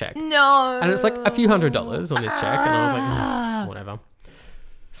spit out the check. No. And it's like a few $100s on this check. And I was like, whatever.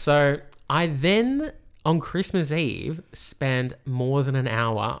 So I then on Christmas Eve spend more than an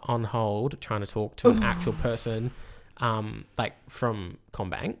hour on hold trying to talk to an actual person like from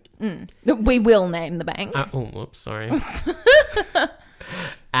Combank. We will name the bank. Whoops, sorry.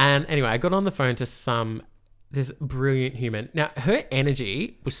 And anyway, I got on the phone to this brilliant human. Now, her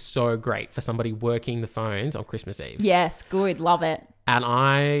energy was so great for somebody working the phones on Christmas Eve. Yes, good. Love it. And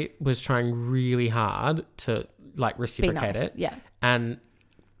I was trying really hard to like reciprocate it. Yeah. And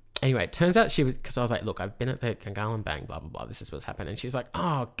anyway, it turns out she was, because I was like, look, I've been at the Gungahlin Bank, blah, blah, blah. This is what's happened. And she's like,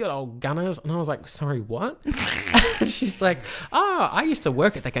 oh, good old Gunners. And I was like, sorry, what? She's like, oh, I used to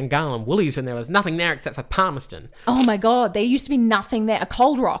work at the Gungahlin Woolies when there was nothing there except for Palmerston. Oh my God. There used to be nothing there. A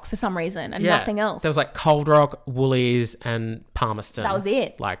Cold Rock for some reason and nothing else. There was like Cold Rock, Woolies and Palmerston. That was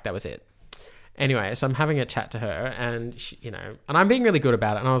it. Like, that was it. Anyway, so I'm having a chat to her and she, and I'm being really good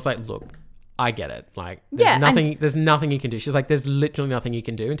about it. And I was like, look, I get it. Like, there's nothing you can do. She's like, there's literally nothing you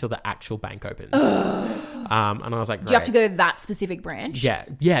can do until the actual bank opens. And I was like, great. Do you have to go to that specific branch?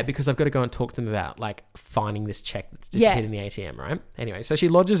 Yeah, because I've got to go and talk to them about like finding this check that's disappeared in the ATM, right? Anyway, so she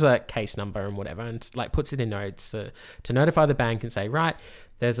lodges a case number and whatever and like puts it in notes to notify the bank and say, right,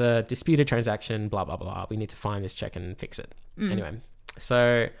 there's a disputed transaction, blah, blah, blah. We need to find this check and fix it. Anyway,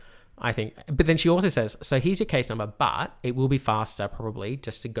 so I think, but then she also says, so here's your case number, but it will be faster probably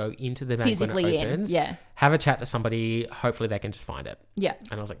just to go into the bank physically when it opens. Have a chat to somebody. Hopefully they can just find it. Yeah.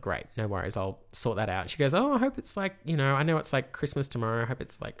 And I was like, great, no worries. I'll sort that out. She goes, oh, I hope it's like, I know it's like Christmas tomorrow. I hope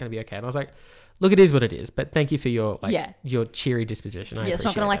it's like going to be okay. And I was like, look, it is what it is, but thank you for your your cheery disposition. I appreciate it's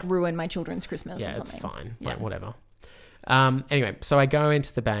not going to like ruin my children's Christmas or something. It's fine. Yeah. Like whatever. Anyway, so I go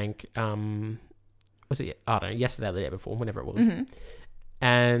into the bank, was it, I don't know, yesterday or the day before, whenever it was. Mm-hmm.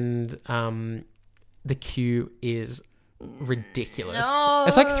 And the queue is ridiculous. No.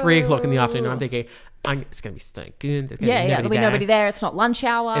 It's like 3:00 in the afternoon. I'm thinking, It's going to be so good. There's there'll be nobody there. It's not lunch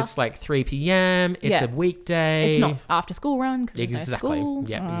hour. It's like 3 p.m. It's a weekday. It's not after school run. Exactly. No school.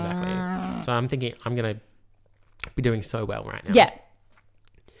 Yeah, exactly. So I'm thinking I'm going to be doing so well right now. Yeah.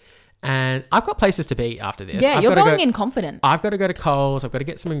 And I've got places to be after this. Yeah, you're going in confident. I've got to go to Coles. I've got to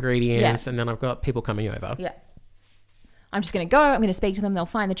get some ingredients, and then I've got people coming over. Yeah. I'm just going to go. I'm going to speak to them. They'll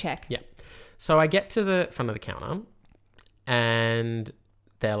find the check. Yeah. So I get to the front of the counter, and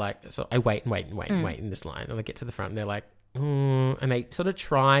they're like, so I wait in this line, and I get to the front, and they're like, and they sort of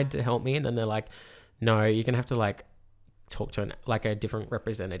tried to help me, and then they're like, no, you're going to have to like talk to a different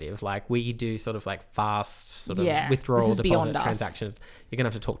representative. Like we do sort of like fast sort of withdrawal deposit transactions. You're gonna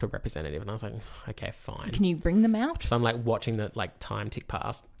have to talk to a representative. And I was like, okay, fine. Can you bring them out? So I'm like watching the like time tick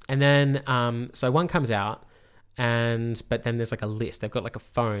past, and then so one comes out, but then there's like a list. They've got like a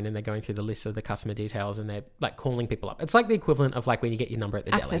phone, and they're going through the list of the customer details, and they're like calling people up. It's like the equivalent of like when you get your number at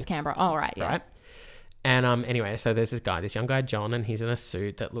the Access deli. Canberra. Oh right, yeah. Right. And anyway, so there's this young guy, John, and he's in a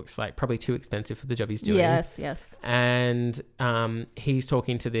suit that looks like probably too expensive for the job he's doing. Yes. And he's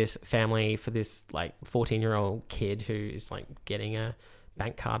talking to this family for this like 14-year-old kid who is like getting a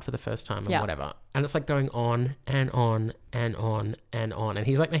bank card for the first time and whatever. And it's like going on and on and on and on. And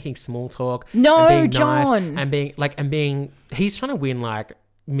he's like making small talk. No, and being John. Nice and being he's trying to win like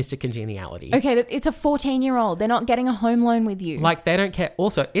Mr. Congeniality. Okay, but it's a 14-year-old. They're not getting a home loan with you. Like they don't care.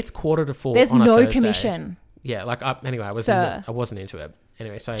 Also, it's 3:45. There's on a no Thursday. commission. Yeah, like anyway, I wasn't into it.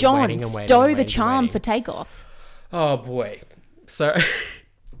 Anyway, so John, waiting and waiting. stow and waiting the charm and waiting. for takeoff. Oh boy. So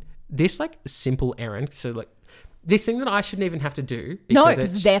this like simple errand. So like this thing that I shouldn't even have to do. Because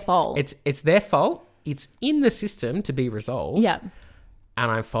it's their fault. It's their fault. It's in the system to be resolved. Yeah. And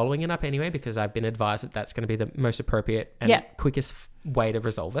I'm following it up anyway because I've been advised that that's going to be the most appropriate and quickest way to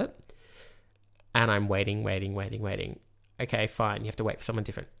resolve it. And I'm waiting. Okay, fine. You have to wait for someone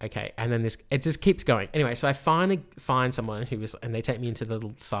different. Okay. And then it just keeps going. Anyway, so I finally find someone and they take me into the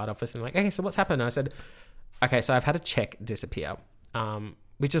little side office and they're like, okay, so what's happened? And I said, okay, so I've had a check disappear,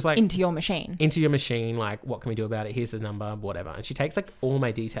 which is like... Into your machine. Like, what can we do about it? Here's the number, whatever. And she takes like all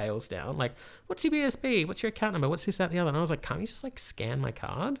my details down. Like, what's your BSB? What's your account number? What's this, that, the other? And I was like, can't you just like scan my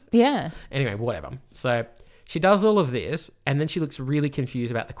card? Yeah. Anyway, whatever. So she does all of this and then she looks really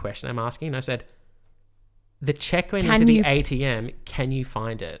confused about the question I'm asking. And I said... The check went into the ATM. Can you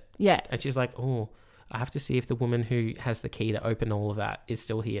find it? Yeah. And she's like, oh, I have to see if the woman who has the key to open all of that is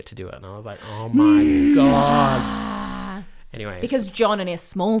still here to do it. And I was like, oh my God. Anyways. Because John and his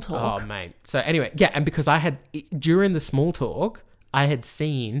small talk. Oh, mate. So anyway, yeah. And because during the small talk, I had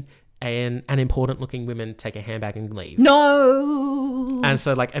seen an important looking woman take a handbag and leave. No. And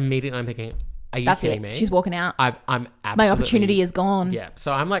so like immediately I'm thinking, are you kidding me? She's walking out. I'm absolutely. My opportunity is gone. Yeah.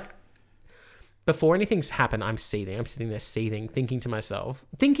 So I'm like, before anything's happened, I'm seething. I'm sitting there seething, thinking to myself,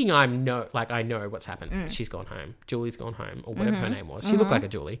 I know what's happened. She's gone home. Julie's gone home, or whatever her name was. She looked like a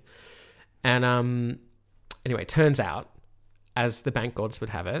Julie. And anyway, turns out, as the bank gods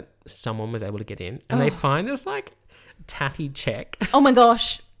would have it, someone was able to get in, and they find this like tatty check. Oh my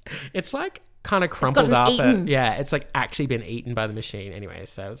gosh! It's like kind of crumpled up. Eaten. It's like actually been eaten by the machine. Anyway,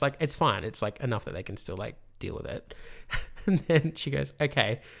 so it's like it's fine. It's like enough that they can still like deal with it. And then she goes,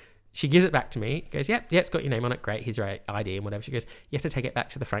 okay. She gives it back to me. Goes, yeah, it's got your name on it. Great. Here's your ID and whatever. She goes, you have to take it back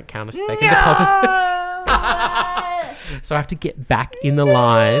to the front counter so they can deposit it. So I have to get back in the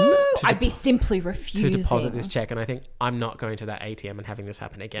line. I'd be simply refusing to deposit this check, and I think I'm not going to that ATM and having this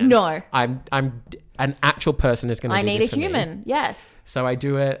happen again. No, I'm an actual person is going to. I do need this a human. Me. Yes. So I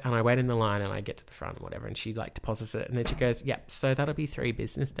do it, and I wait in the line, and I get to the front, and whatever, and she like deposits it, and then she goes, "Yep, so that'll be 3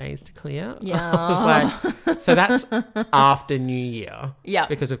 business days to clear." Yeah. I was like, so that's after New Year. Yeah.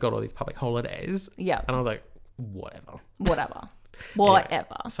 Because we've got all these public holidays. Yeah. And I was like, whatever. Anyway,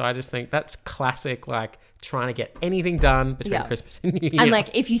 so I just think that's classic, like trying to get anything done between Christmas and New Year. And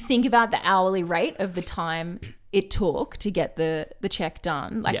like, if you think about the hourly rate of the time it took to get the check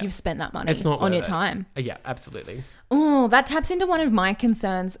done, like you've spent that money it's not on your it. time. Yeah, absolutely. Oh, that taps into one of my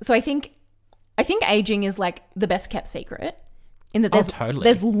concerns. So I think aging is like the best kept secret in that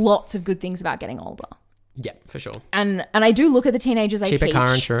there's lots of good things about getting older. Yeah, for sure. And I do look at the teenagers I teach. Cheaper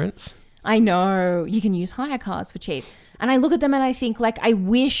car insurance. I know. You can use hire cars for cheap. And I look at them and I think, like, I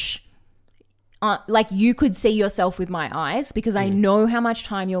wish, like, you could see yourself with my eyes, because I know how much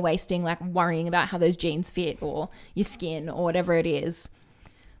time you're wasting, like, worrying about how those jeans fit or your skin or whatever it is.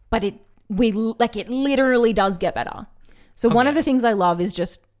 But it literally does get better. So one of the things I love is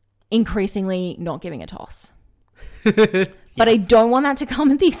just increasingly not giving a toss. But I don't want that to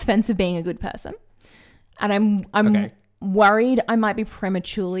come at the expense of being a good person. And I'm worried I might be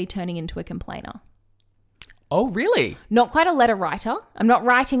prematurely turning into a complainer. Oh, really? Not quite a letter writer. I'm not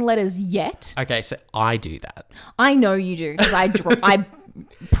writing letters yet. Okay, so I do that. I know you do because I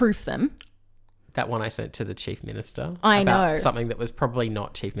proof them. That one I sent to the Chief Minister. I about know. Something that was probably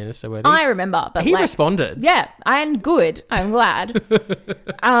not Chief Minister worthy. I remember. But he responded. Yeah, and good. I'm glad.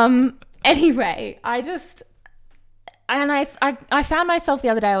 Anyway, I found myself the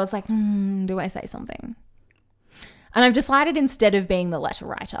other day, I was like, do I say something? And I've decided instead of being the letter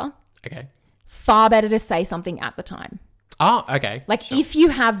writer, okay, far better to say something at the time. Oh, okay. Like if you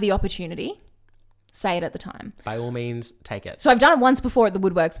have the opportunity, say it at the time. By all means, take it. So I've done it once before at the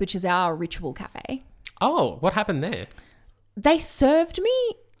Woodworks, which is our ritual cafe. Oh, what happened there? They served me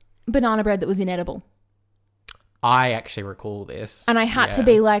banana bread that was inedible. I actually recall this. And I had to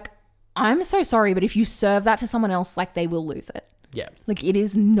be like, I'm so sorry, but if you serve that to someone else, like they will lose it. Yeah. Like it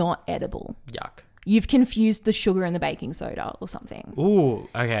is not edible. Yuck. You've confused the sugar and the baking soda or something. Ooh,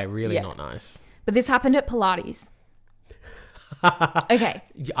 okay. Really not nice. But this happened at Pilates. Okay.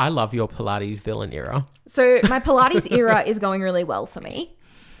 I love your Pilates villain era. So my Pilates era is going really well for me.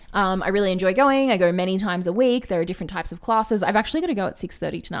 I really enjoy going. I go many times a week. There are different types of classes. I've actually got to go at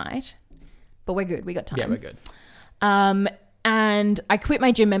 6:30 tonight. But we're good. We got time. Yeah, we're good. And I quit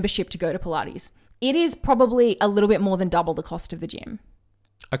my gym membership to go to Pilates. It is probably a little bit more than double the cost of the gym.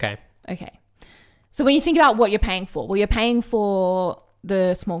 Okay. So when you think about what you're paying for, well, you're paying for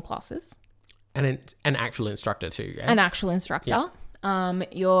the small classes. And an actual instructor too, yeah? An actual instructor. Yeah.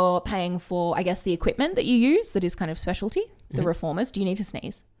 You're paying for, I guess, the equipment that you use that is kind of specialty, the reformers. Do you need to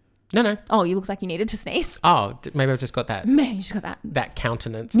sneeze? No. Oh, you look like you needed to sneeze. Oh, maybe I've just got that. Maybe you just got that. That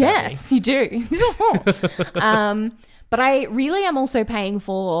countenance. Yes, you do. But I really am also paying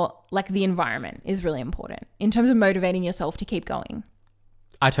for, like, the environment is really important in terms of motivating yourself to keep going.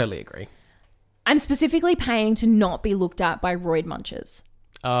 I totally agree. I'm specifically paying to not be looked at by roid munchers.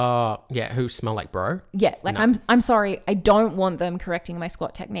 Yeah, who smell like bro? Yeah, like no. I'm sorry. I don't want them correcting my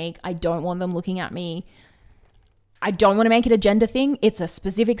squat technique. I don't want them looking at me. I don't want to make it a gender thing. It's a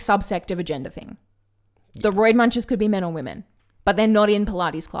specific subsect of a gender thing. Yeah. The roid munchers could be men or women, but they're not in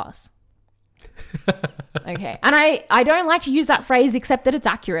Pilates class. Okay. And I don't like to use that phrase except that it's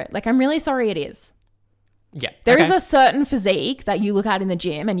accurate. Like, I'm really sorry it is. Yeah. There is a certain physique that you look at in the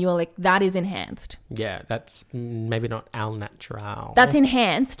gym and you're like, that is enhanced. Yeah, that's maybe not al natural. That's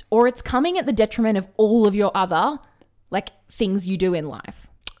enhanced, or it's coming at the detriment of all of your other, like, things you do in life.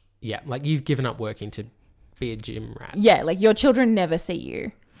 Yeah, like you've given up working to be a gym rat. Yeah, like your children never see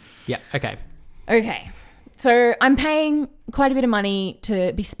you. Yeah, okay. Okay. So I'm paying quite a bit of money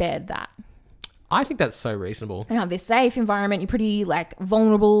to be spared that. I think that's so reasonable. You have this safe environment. You're pretty, like,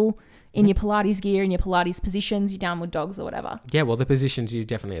 vulnerable in your Pilates gear, in your Pilates positions, your downward dogs or whatever. Yeah, well, the positions you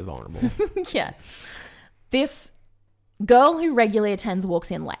definitely are vulnerable. Yeah. This girl who regularly attends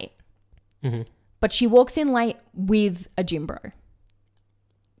walks in late. Mm-hmm. But she walks in late with a gym bro.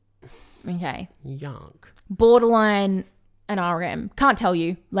 Okay. Yuck. Borderline an RM. Can't tell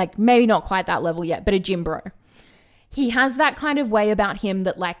you. Like, maybe not quite that level yet, but a gym bro. He has that kind of way about him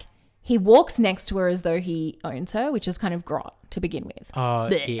that, like, he walks next to her as though he owns her, which is kind of grot to begin with. Oh,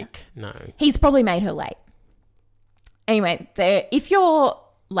 ick. No. He's probably made her late. Anyway, if you're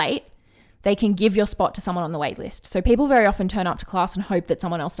late, they can give your spot to someone on the wait list. So people very often turn up to class and hope that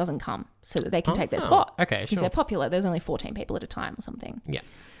someone else doesn't come so that they can take their spot. Okay, because they're popular. There's only 14 people at a time or something.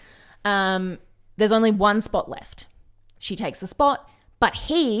 Yeah. There's only one spot left. She takes the spot, but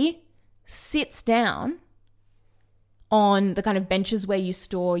he sits down on the kind of benches where you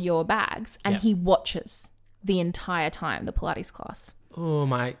store your bags and he watches the entire time, the Pilates class. Oh,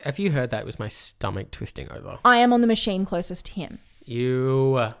 have you heard that? It was my stomach twisting over. I am on the machine closest to him.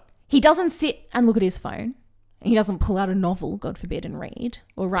 He doesn't sit and look at his phone. He doesn't pull out a novel, God forbid, and read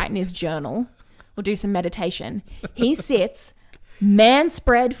or write in his journal or do some meditation. He sits, man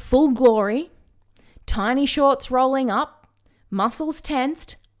spread, full glory, tiny shorts rolling up, muscles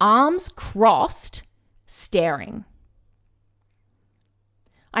tensed, arms crossed, staring.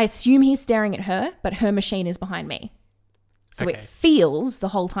 I assume he's staring at her, but her machine is behind me. So it feels the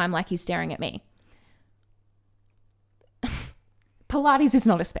whole time like he's staring at me. Pilates is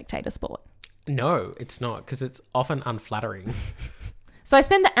not a spectator sport. No, it's not, because it's often unflattering. So I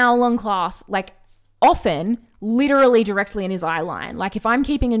spend the hour-long class, like, often literally directly in his eye line. Like, if I'm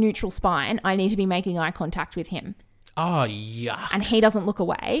keeping a neutral spine, I need to be making eye contact with him. Oh, yuck. And he doesn't look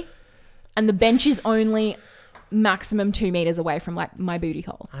away. And the bench is only maximum 2 meters away from, like, my booty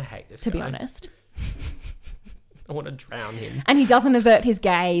hole. I hate this to guy. be honest. I want to drown him. And he doesn't avert his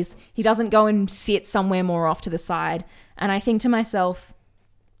gaze. He doesn't go and sit somewhere more off to the side. And I think to myself,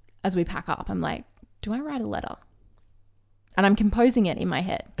 as we pack up, I'm like, do I write a letter? And I'm composing it in my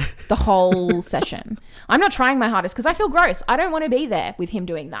head the whole session. I'm not trying my hardest because I feel gross. I don't want to be there with him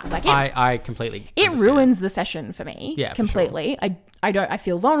doing that. Like I completely understand. Ruins the session for me. Yeah, completely. For sure. I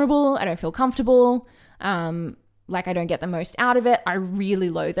feel vulnerable. I don't feel comfortable. Like I don't get the most out of it. I really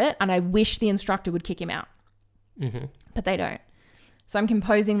loathe it. And I wish the instructor would kick him out. Mm-hmm. But they don't. So I'm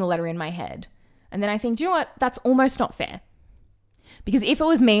composing the letter in my head. And then I think, do you know what? That's almost not fair. Because if it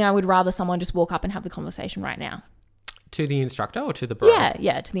was me, I would rather someone just walk up and have the conversation right now. To the instructor or to the bro?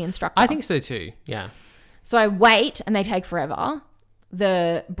 Yeah, to the instructor. I think so too, yeah. So I wait and they take forever.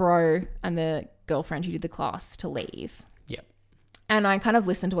 The bro and the girlfriend who did the class to leave. Yep. And I kind of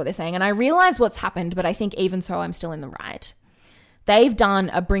listen to what they're saying and I realize what's happened, but I think even so, I'm still in the right. They've done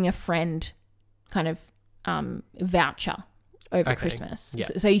a bring a friend kind of voucher over Christmas.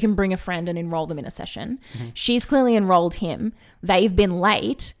 Yep. So you can bring a friend and enroll them in a session. Mm-hmm. She's clearly enrolled him. They've been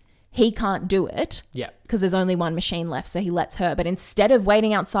late. He can't do it because there's only one machine left, so he lets her. But instead of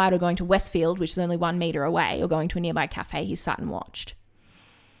waiting outside or going to Westfield, which is only 1 metre away, or going to a nearby cafe, he sat and watched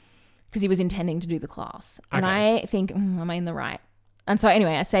because he was intending to do the class. Okay. And I think, am I in the right? And so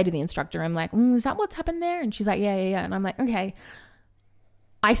anyway, I say to the instructor, I'm like, is that what's happened there? And she's like, yeah. And I'm like, okay.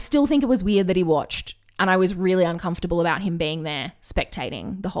 I still think it was weird that he watched. And I was really uncomfortable about him being there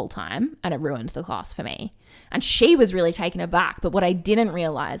spectating the whole time. And it ruined the class for me. And she was really taken aback. But what I didn't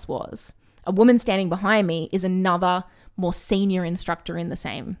realize was a woman standing behind me is another more senior instructor in the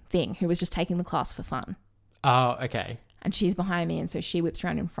same thing who was just taking the class for fun. Oh, okay. And she's behind me. And so she whips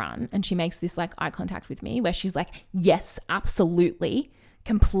around in front and she makes this like eye contact with me where she's like, yes, absolutely.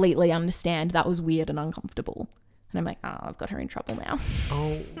 Completely understand. That was weird and uncomfortable. And I'm like, oh, I've got her in trouble now.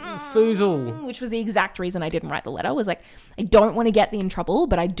 Oh, foozle. Which was the exact reason I didn't write the letter. Was like, I don't want to get in trouble,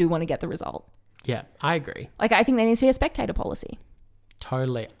 but I do want to get the result. Yeah, I agree. Like, I think there needs to be a spectator policy.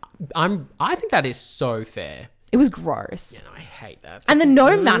 Totally. I think that is so fair. It was gross. Yeah, no, I hate that. And the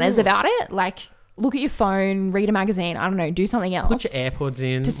no manners about it. Like, look at your phone, read a magazine. I don't know, do something else. Put your AirPods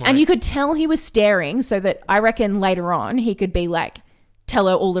in. And you could tell he was staring so that I reckon later on he could be like, tell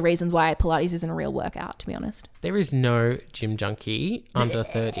her all the reasons why Pilates isn't a real workout, to be honest. There is no gym junkie under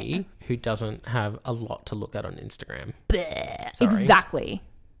 30 who doesn't have a lot to look at on Instagram. Exactly.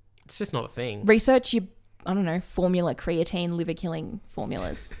 It's just not a thing. Research your, I don't know, formula, creatine, liver killing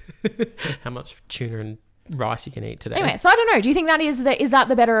formulas. How much tuna and rice you can eat today. Anyway, so I don't know. Do you think that is that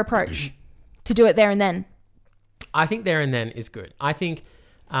the better approach to do it there and then? I think there and then is good. I think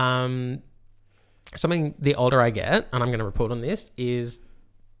something the older I get, and I'm going to report on this, is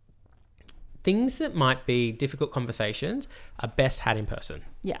things that might be difficult conversations are best had in person.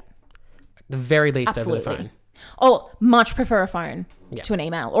 Yeah. At the very least Absolutely. over the phone. Oh, much prefer a phone to an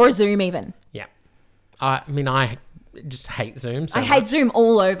email or a Zoom even. Yeah. I mean, I just hate Zoom so I hate Zoom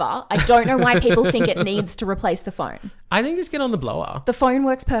all over. I don't know why people think it needs to replace the phone. I think just get on the blower. The phone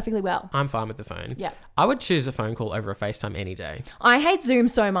works perfectly well. I'm fine with the phone. Yeah. I would choose a phone call over a FaceTime any day. I hate Zoom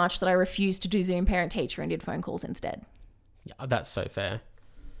so much that I refused to do Zoom parent-teacher and did phone calls instead. Yeah, that's so fair.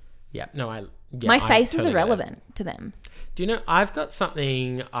 Yeah, no, my face is irrelevant to them. Do you know, I've got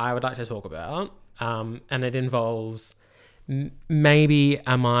something I would like to talk about, and it involves maybe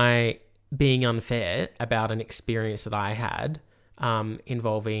am I being unfair about an experience that I had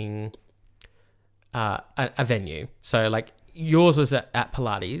involving a venue. So like yours was at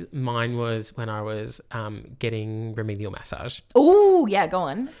Pilates. Mine was when I was getting remedial massage. Oh, yeah, go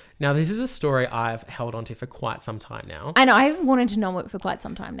on. Now, this is a story I've held onto for quite some time now. And I've wanted to know it for quite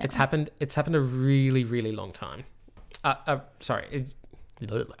some time now. It's happened a really, really long time. Sorry.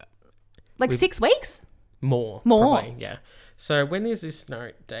 Like 6 weeks? More. Probably, yeah. So when is this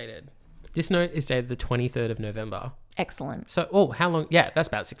note dated? This note is dated the 23rd of November. Excellent. So, how long? Yeah, that's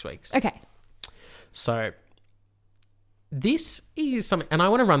about 6 weeks. Okay. So this is something, and I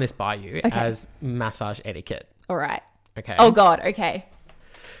want to run this by you as massage etiquette. All right. Okay. Oh, God. Okay.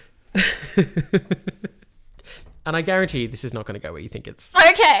 And I guarantee you this is not going to go where you think it's.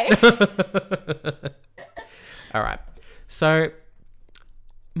 Okay. All right. So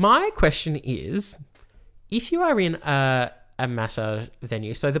my question is, if you are in a massage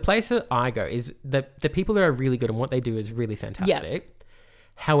venue, so the place that I go is the people that are really good and what they do is really fantastic. Yep.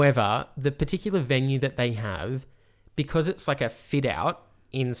 However, the particular venue that they have, because it's like a fit out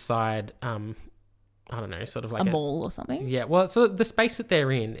inside, I don't know, sort of like a mall or something. Yeah. Well, so the space that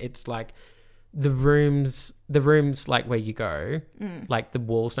they're in, it's like the rooms like where you go, like the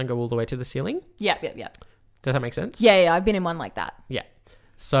walls don't go all the way to the ceiling. Yep. Does that make sense? Yeah. I've been in one like that. Yeah.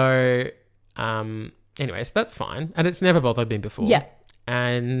 So, anyways, that's fine. And it's never bothered me before. Yeah.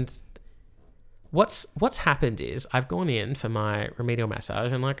 And what's happened is I've gone in for my remedial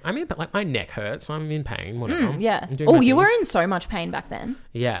massage and like I'm in, like my neck hurts, I'm in pain, whatever. Yeah. I'm doing Oh, my you were things. in so much pain back then.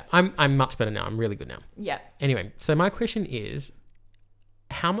 Yeah, I'm much better now. I'm really good now. Yeah. Anyway, so my question is,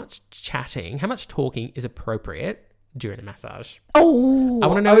 how much talking is appropriate during a massage? Oh, I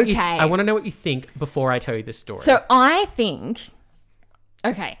want to know. okay. I want to know what you think before I tell you this story. So I think,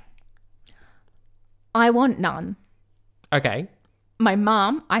 okay, I want none. Okay. My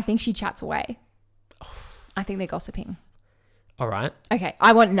mum, I think she chats away. I think they're gossiping. All right. Okay,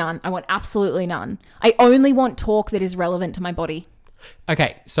 I want none. I want absolutely none. I only want talk that is relevant to my body.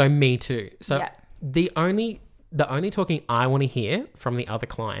 Okay, so me too. So Yeah. the only talking I want to hear from the other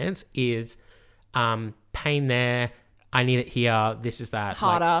clients is pain there, I need it here, this is that.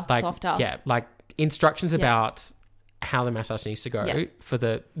 Harder, softer. Yeah, like instructions about how the massage needs to go for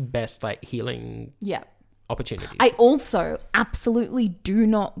the best like healing opportunities. I also absolutely do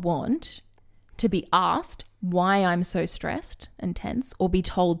not want to be asked why I'm so stressed and tense or be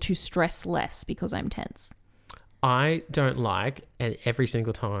told to stress less because I'm tense. I don't like, and every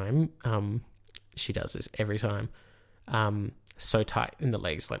single time, she does this every time, so tight in the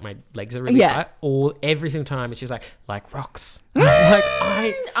legs, like my legs are really tight. Or every single time, it's just like rocks. Like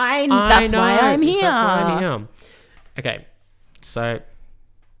that's why I'm here. That's why I'm here. Okay, so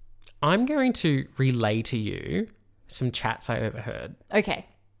I'm going to relay to you some chats I overheard. Okay.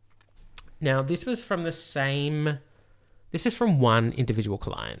 Now, this is from one individual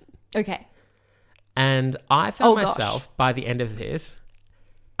client. Okay. And I found myself, by the end of this,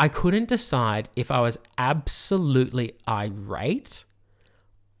 I couldn't decide if I was absolutely irate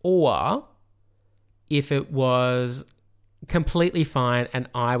or if it was completely fine and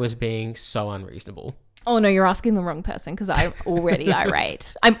I was being so unreasonable. Oh, no, you're asking the wrong person because I'm already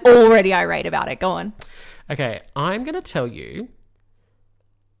irate. I'm already irate about it. Go on. Okay, I'm going to tell you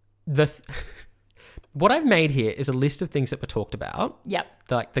what I've made here is a list of things that were talked about. Yep.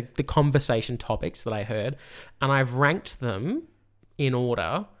 The conversation topics that I heard, and I've ranked them in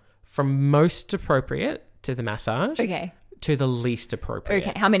order from most appropriate to the massage to the least appropriate.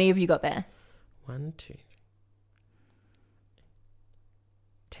 Okay, how many have you got there? 1, 2,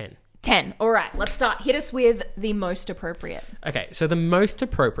 10. 10. All right, let's start. Hit us with the most appropriate. Okay, so the most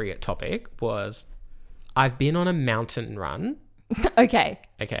appropriate topic was I've been on a mountain run. Okay.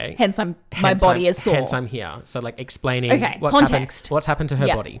 Hence my body is sore. Hence I'm here. So like explaining what's happened to her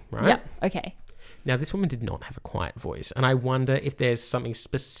body, right? Yep. Okay. Now this woman did not have a quiet voice, and I wonder if there's something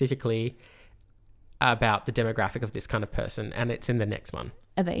specifically about the demographic of this kind of person, and it's in the next one.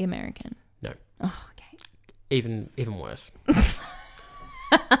 Are they American? No. Oh, okay. Even worse.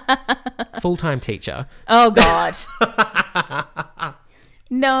 Full-time teacher. Oh God.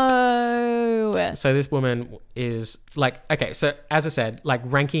 No. So this woman is like, okay, so as I said, like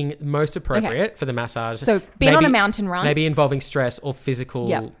ranking most appropriate for the massage. So being on a mountain run. Maybe involving stress or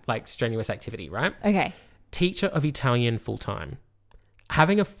physical, like strenuous activity, right? Okay. Teacher of Italian full-time.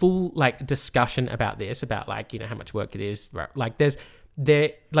 Having a full like discussion about this, about like, you know, how much work it is. Right?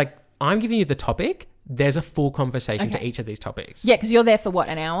 Like I'm giving you the topic. There's a full conversation to each of these topics. Yeah, because you're there for what,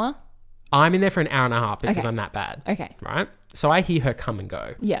 an hour? I'm in there for an hour and a half because I'm that bad. Okay. Right? So I hear her come and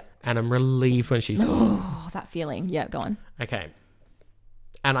go. Yeah. And I'm relieved when she's gone. Oh, that feeling. Yeah, go on. Okay.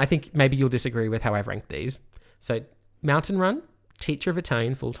 And I think maybe you'll disagree with how I've ranked these. So mountain run, teacher of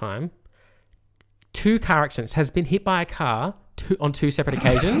Italian full-time, 2 car accidents, has been hit by a car on 2 separate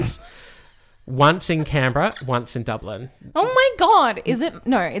occasions. Once in Canberra, once in Dublin. Oh my God. Is it?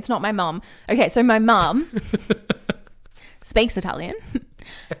 No, it's not my mum. Okay, so my mum speaks Italian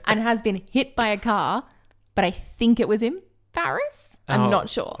and has been hit by a car, but I think it was in Paris. I'm not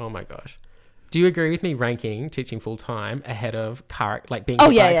sure. Oh my gosh. Do you agree with me ranking teaching full-time ahead of car, like being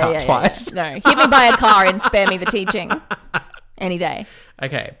hit by a car twice? Yeah. No, hit me by a car and spare me the teaching any day.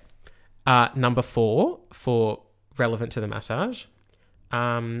 Okay. Number 4 for relevant to the massage.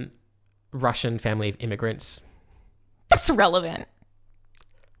 Russian family of immigrants. That's relevant.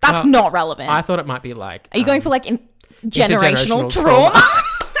 That's not relevant. I thought it might be like... Are you going for like generational trauma?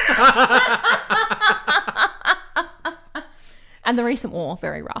 And the recent war,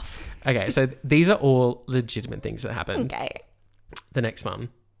 very rough. Okay, so these are all legitimate things that happened. Okay. The next one.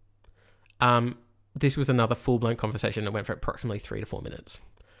 This was another full-blown conversation that went for approximately 3 to 4 minutes.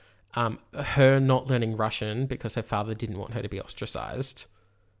 Her not learning Russian because her father didn't want her to be ostracized.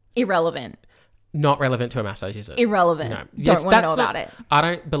 Irrelevant. Not relevant to a massage, is it? Irrelevant. No. Don't want to know about it. I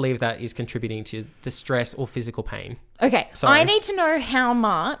don't believe that is contributing to the stress or physical pain. Okay. Sorry. I need to know how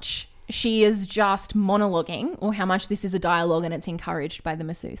much she is just monologuing or how much this is a dialogue and it's encouraged by the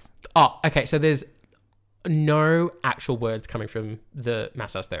masseuse. Oh, okay. So there's no actual words coming from the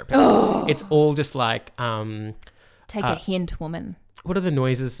massage therapist. It's all just like... Take a hint, woman. What are the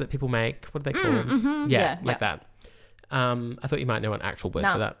noises that people make? What do they call them? Mm-hmm, Yeah, like that. I thought you might know an actual word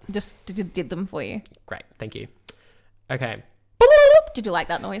for that. Just did them for you. Great, thank you. Okay. Did you like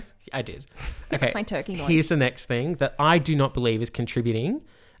that noise? I did. Okay. That's my turkey noise. Here's the next thing that I do not believe is contributing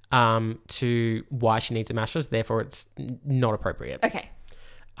to why she needs a massage. Therefore, it's not appropriate. Okay.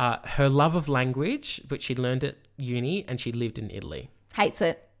 Her love of language, which she learned at uni, and she lived in Italy. Hates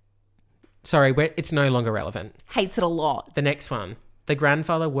it. Sorry, it's no longer relevant. Hates it a lot. The next one. The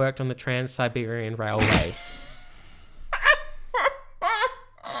grandfather worked on the Trans-Siberian Railway.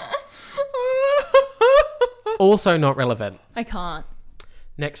 Also not relevant. I can't.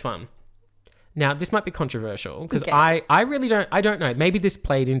 Next one. Now, this might be controversial because Okay. I really don't know. Maybe this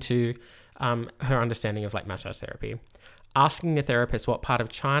played into her understanding of like massage therapy. Asking a therapist what part of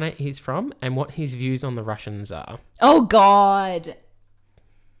China he's from and what his views on the Russians are. Oh, God.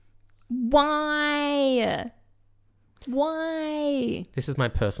 Why? This is my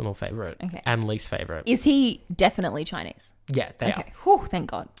personal favourite and least favourite. Is he definitely Chinese? Yeah, they are. Whew, thank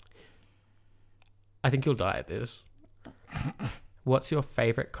God. I think you'll die at this. What's your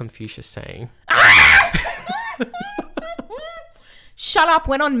favourite Confucius saying? Shut up,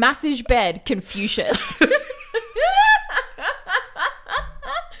 went on massage bed, Confucius.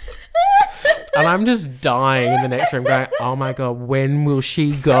 And I'm just dying in the next room going, oh my God, when will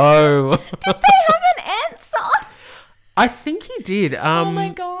she go? Did they have an answer? I think he did. Oh my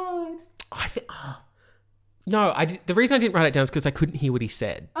God. I think... No, the reason I didn't write it down is because I couldn't hear what he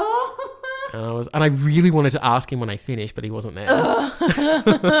said. Oh. And I really wanted to ask him when I finished, but he wasn't there.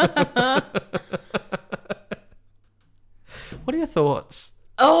 What are your thoughts?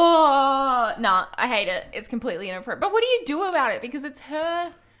 Oh, no, I hate it. It's completely inappropriate. But what do you do about it? Because it's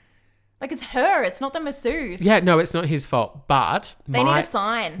her. Like, it's her. It's not the masseuse. Yeah, no, it's not his fault. But they need a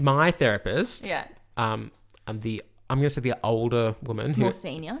sign. My therapist. Yeah. I'm going to say the older woman. It's more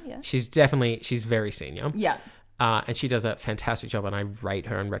senior, yeah. She's very senior. Yeah. And she does a fantastic job, and I rate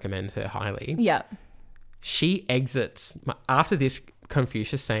her and recommend her highly. Yeah. She exits after this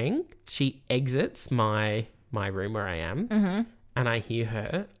Confucius saying. She exits my room where I am, and I hear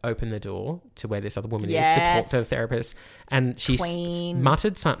her open the door to where this other woman is to talk to the therapist, and she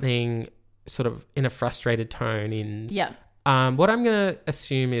muttered something sort of in a frustrated tone in what I'm going to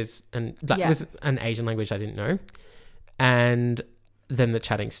assume is was an Asian language I didn't know, and then the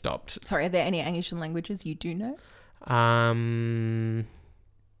chatting stopped. Sorry, are there any Asian languages you do know? No.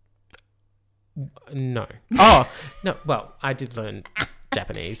 Oh, no. Well, I did learn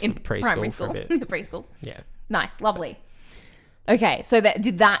Japanese in preschool for a bit. Preschool. Yeah. Nice. Lovely. Okay. So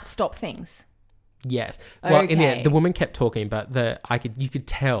did that stop things? Yes. Well, in the end, the woman kept talking, but you could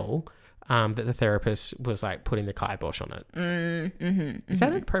tell that the therapist was like putting the kibosh on it. Is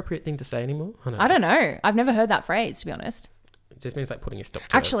that an appropriate thing to say anymore? I don't know. I've never heard that phrase, to be honest. It just means like putting a stop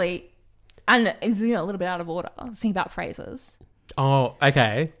to it. And it's a little bit out of order. I was thinking about phrases. Oh,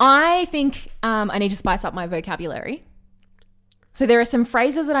 okay. I think I need to spice up my vocabulary. So there are some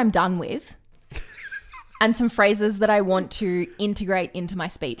phrases that I'm done with and some phrases that I want to integrate into my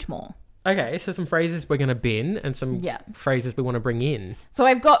speech more. Okay, so some phrases we're going to bin and some phrases we want to bring in. So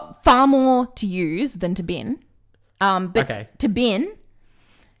I've got far more to use than to bin. But to bin,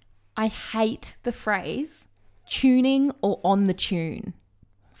 I hate the phrase tuning or on the tune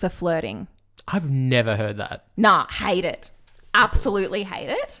for flirting. I've never heard that. Nah, hate it. Absolutely hate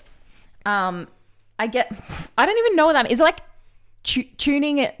it. I don't even know what that means. Is it like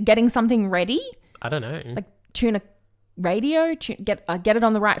tuning it, getting something ready? I don't know. Like tune a radio, get it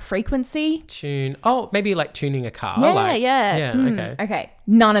on the right frequency. Maybe like tuning a car. Yeah. Okay.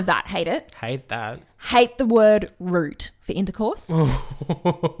 None of that. Hate it. Hate that. Hate the word root for intercourse.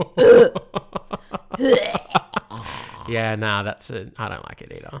 Yeah, nah, I don't like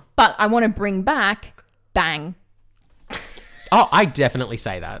it either. But I want to bring back bang. Oh, I definitely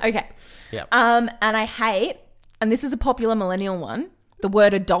say that. Okay. Yeah. And I hate, and this is a popular millennial one, the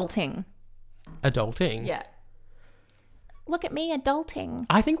word adulting. Adulting? Yeah. Look at me adulting.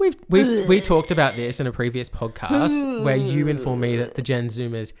 I think we talked about this in a previous podcast where you informed me that the Gen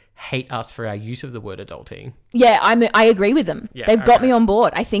Zoomers hate us for our use of the word adulting. Yeah, I agree with them. Yeah, they've got me on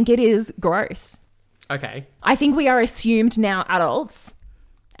board. I think it is gross. Okay. I think we are assumed now adults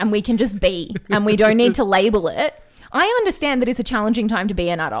and we can just be and we don't need to label it. I understand that it's a challenging time to be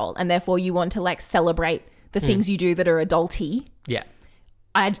an adult and therefore you want to like celebrate the things you do that are adulty. Yeah.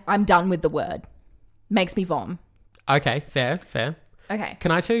 I'm done with the word. Makes me vom. Okay, fair. Okay.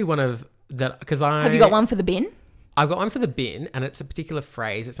 Can I tell you one of that? Because Have you got one for the bin? I've got one for the bin, and it's a particular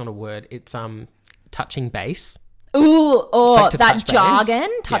phrase. It's not a word. It's touching base. Ooh, Like to that touch base. jargon,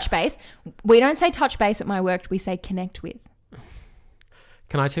 touch Yeah. base. We don't say touch base at my work. We say connect with.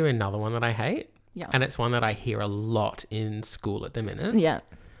 Can I tell you another one that I hate? Yeah. And it's one that I hear a lot in school at the minute. Yeah.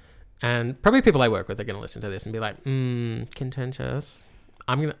 And probably people I work with are going to listen to this and be like, contentious.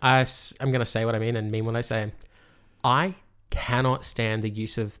 I'm gonna say what I mean and mean what I say. I cannot stand the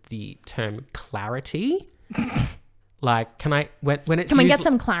use of the term clarity. Like, can I when it's Can we used, get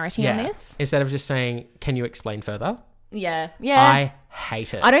some clarity on this? instead of just saying, can you explain further? Yeah. Yeah. I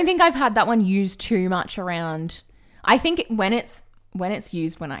hate it. I don't think I've had that one used too much around. I think when it's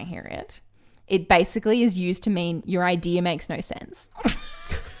used when I hear it, it basically is used to mean your idea makes no sense.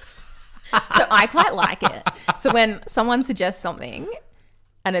 So I quite like it. So when someone suggests something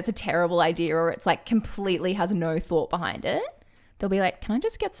and it's a terrible idea or it's like completely has no thought behind it, they'll be like, can I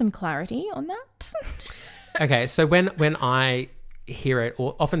just get some clarity on that? Okay, so when I hear it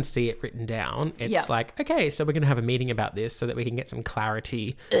or often see it written down, it's like, okay, so we're going to have a meeting about this so that we can get some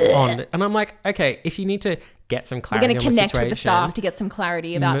clarity on it. And I'm like, okay, if you need to get some clarity We're going to connect with the situation, staff to get some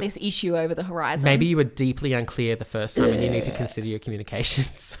clarity about this issue over the horizon. maybe you were deeply unclear the first time and you need to consider your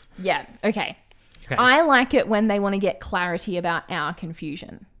communications. Yeah, okay. I like it when they want to get clarity about our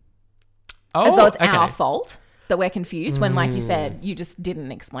confusion. As though it's our fault that we're confused when, like you said, you just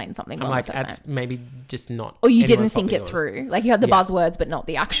didn't explain something well the first that's time. maybe just not... Or you didn't anyone's fault think but it yours. through. Like you had the buzzwords but not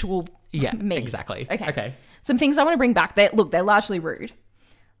the actual meat. Exactly. Okay. Some things I want to bring back. They're largely rude.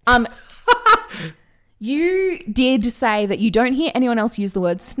 You did say that you don't hear anyone else use the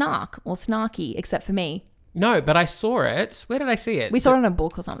word snark or snarky except for me. No, but I saw it. Where did I see it? We saw it in a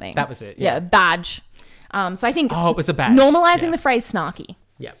book or something. That was it. Yeah, badge. So I think it was a badge. normalizing the phrase snarky.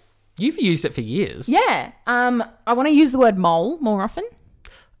 Yeah. You've used it for years. Yeah. I want to use the word mole more often.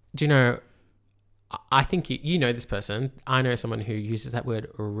 Do you know, I think you know this person. I know someone who uses that word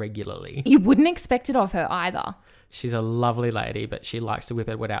regularly. You wouldn't expect it of her either. She's a lovely lady, but she likes to whip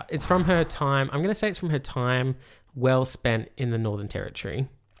that word out. It's from her time. I'm going to say it's from her time well spent in the Northern Territory.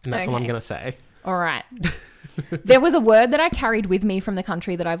 And that's all I'm going to say. All right. There was a word that I carried with me from the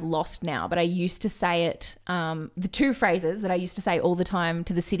country that I've lost now, but I used to say it, the two phrases that I used to say all the time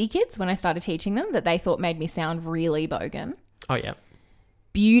to the city kids when I started teaching them that they thought made me sound really bogan. Oh, yeah.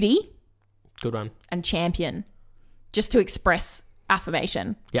 Beauty. Good one. And champion. Just to express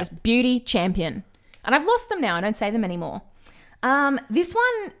affirmation. Yep. Just beauty, champion. And I've lost them now. I don't say them anymore. This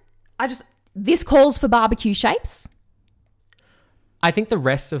one, this calls for barbecue shapes. I think the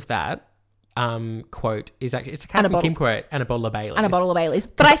rest of that quote is actually, it's a Captain Kim quote and a bottle of Baileys. And a bottle of Baileys.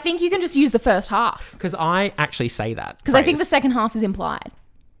 But I think you can just use the first half. Because I actually say that. Because I think the second half is implied.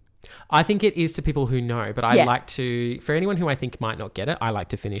 I think it is to people who know, but I like to, for anyone who I think might not get it, I like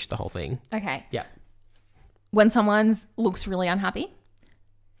to finish the whole thing. Okay. Yeah. When someone looks really unhappy,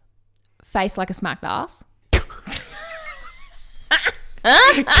 face like a smacked ass.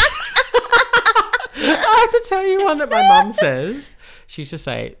 I have to tell you one that my mum says. She used to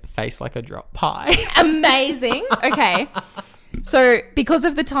say, face like a drop pie. Amazing. Okay. So because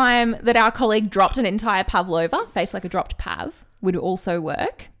of the time that our colleague dropped an entire pavlova, face like a dropped pav would also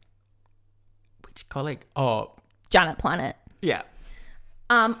work. Which colleague? Oh. Janet Planet. Yeah.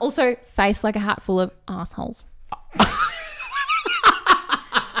 Also, face like a hat full of assholes.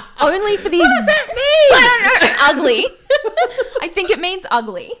 Only for the... What does that mean? I don't know. Ugly. I think it means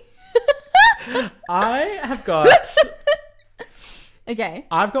ugly. I have got... Okay.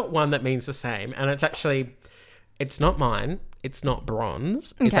 I've got one that means the same, and it's actually... It's not mine. It's not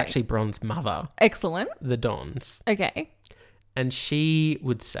Bronze. It's actually Bronze's mother. Excellent. The Dons. Okay. And she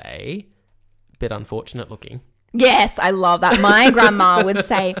would say, bit unfortunate looking. Yes, I love that. My grandma would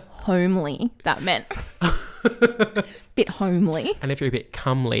say homely. That meant bit homely. And if you're a bit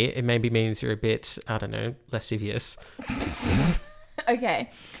comely, it maybe means you're a bit, I don't know, lascivious. Okay.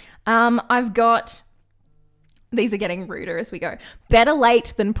 I've got... These are getting ruder as we go. Better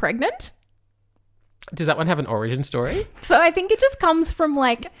late than pregnant. Does that one have an origin story? So I think it just comes from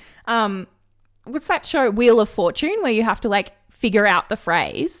like, what's that show, Wheel of Fortune, where you have to like figure out the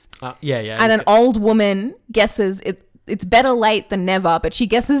phrase. Yeah. And an old woman guesses it's better late than never, but she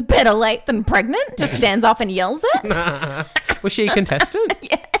guesses better late than pregnant, just stands up and yells it. Was she a contestant?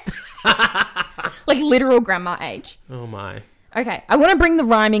 Yes. Like literal grandma age. Oh my. Okay. I want to bring the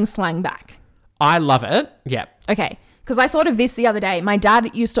rhyming slang back. I love it. Yeah. Okay. Because I thought of this the other day. My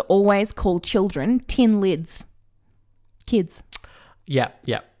dad used to always call children tin lids. Kids. Yeah.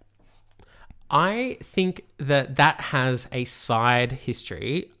 I think that has a side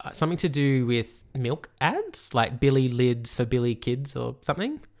history, something to do with milk ads, like Billy Lids for Billy Kids or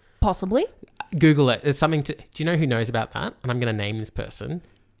something. Possibly. Google it. It's something to... Do you know who knows about that? And I'm going to name this person.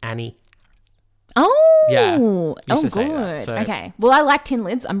 Annie. Oh. Yeah. Oh, Used to say good. that, so- Okay. Well, I like tin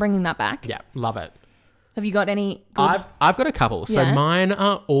lids. I'm bringing that back. Yeah, love it. Have you got any good... I've got a couple. So Yeah. mine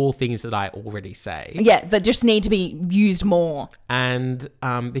are all things that I already say. Yeah, that just need to be used more. And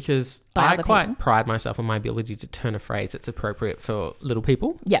because By I other quite people. pride myself on my ability to turn a phrase that's appropriate for little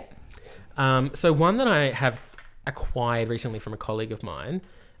people. Yeah. So one that I have acquired recently from a colleague of mine,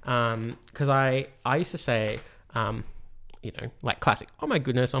 because I used to say, like classic, oh my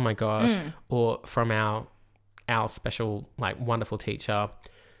goodness, oh my gosh, or from our special, like, wonderful teacher,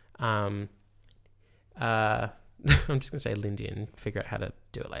 I'm just going to say Lindy and figure out how to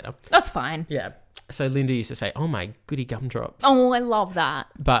do it later. That's fine. Yeah. So Linda used to say, oh my goody gumdrops. Oh, I love that.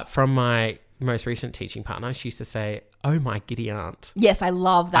 But from my most recent teaching partner, she used to say, oh my giddy aunt. Yes, I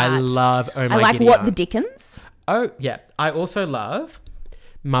love that. I love oh my I like giddy what aunt. the dickens. Oh, yeah. I also love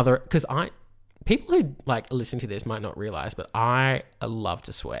mother, because people who like listen to this might not realize, but I love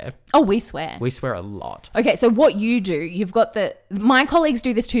to swear. Oh, we swear. We swear a lot. Okay, so what you do, you've got my colleagues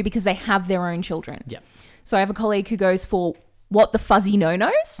do this too because they have their own children. Yeah. So I have a colleague who goes for what the fuzzy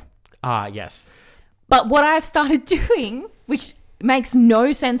no-nos. Ah, yes. But what I've started doing, which makes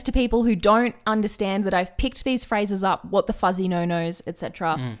no sense to people who don't understand that I've picked these phrases up, what the fuzzy no-nos,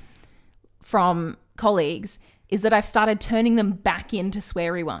 etc., from colleagues, is that I've started turning them back into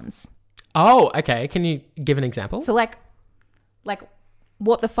sweary ones. Oh, okay. Can you give an example? So like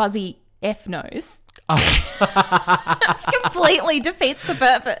what the fuzzy F knows. Which completely defeats the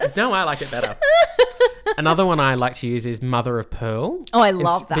purpose. No, I like it better. Another one I like to use is mother of pearl. Oh, I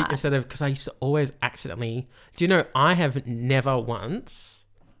love that. Instead of, because I used to always accidentally, do you know, I have never once,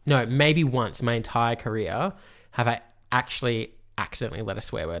 no, maybe once my entire career, have I actually accidentally let a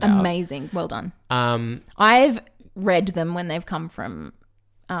swear word out. Amazing. Well done. I've read them when they've come from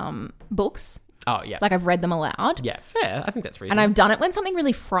books. Oh, yeah. Like I've read them aloud. Yeah, fair. I think that's reasonable. And I've done it when something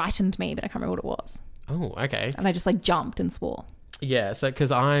really frightened me, but I can't remember what it was. Oh, okay. And I just like jumped and swore. Yeah, so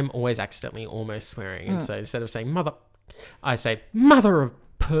because I'm always accidentally almost swearing. And so instead of saying mother, I say mother of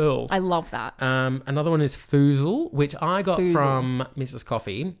pearl. I love that. Another one is foozle, which I got Foozle. from Mrs.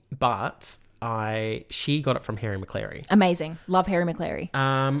 Coffee, but she got it from Harry McClary. Amazing. Love Harry McClary.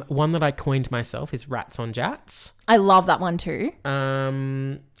 One that I coined myself is rats on jats. I love that one too.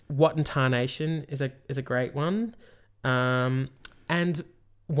 What in tarnation is a great one. And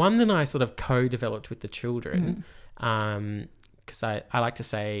one that I sort of co-developed with the children, because I like to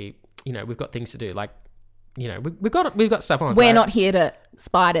say, we've got things to do, like, we've got stuff on. We're not here to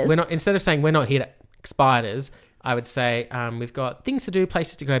spiders. Instead of saying we're not here to spiders, I would say we've got things to do,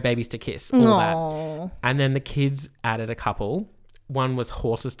 places to go, babies to kiss, all that. And then the kids added a couple. One was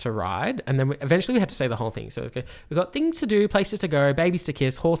horses to ride, and then eventually we had to say the whole thing. So we've got things to do, places to go, babies to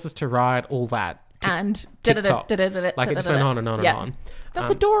kiss, horses to ride, all that. And TikTok. Like it just went on and on and on. That's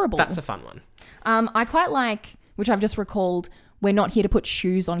adorable. That's a fun one. I quite like, which I've just recalled, we're not here to put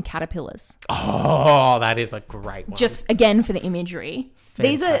shoes on caterpillars. Oh, that is a great one. Just again for the imagery.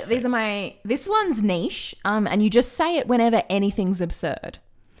 Fantastic. These are this one's niche, and you just say it whenever anything's absurd.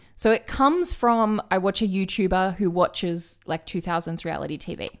 So it comes from, I watch a YouTuber who watches like 2000s reality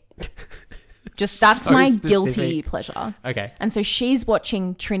TV. Just that's So my specific. guilty pleasure. Okay. And so she's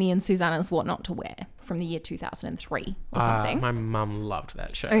watching Trini and Susanna's What Not to Wear from the year 2003 or something. My mum loved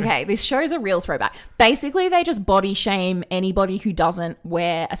that show. Okay, this show's a real throwback. Basically, they just body shame anybody who doesn't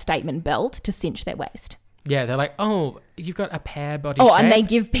wear a statement belt to cinch their waist. Yeah, they're like, oh, you've got a pear body Oh, shape. and they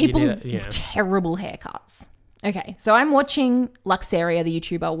give people You need it, yeah. terrible haircuts. Okay, so I'm watching Luxaria, the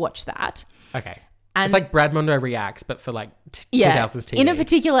YouTuber, watch that. Okay. And it's like Brad Mondo reacts, but for like 2000s TV. In a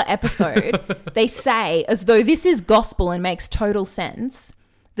particular episode, they say, as though this is gospel and makes total sense,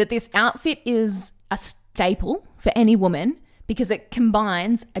 that this outfit is a staple for any woman because it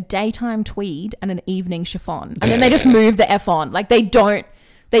combines a daytime tweed and an evening chiffon. And then they just move the F on. Like they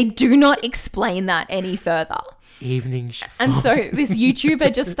do not explain that any further. Evening chiffon. And so this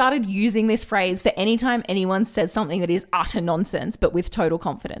YouTuber just started using this phrase for any time anyone says something that is utter nonsense, but with total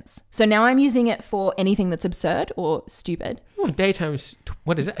confidence. So now I'm using it for anything that's absurd or stupid. Oh,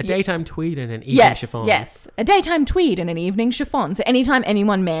 what is it? A daytime tweed and an evening chiffon. Yes. A daytime tweed and an evening chiffon. So anytime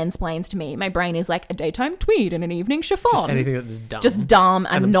anyone mansplains to me, my brain is like, a daytime tweed and an evening chiffon. Just anything that's dumb. Just dumb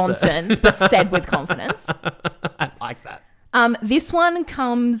and absurd. nonsense, but said with confidence. I like that. This one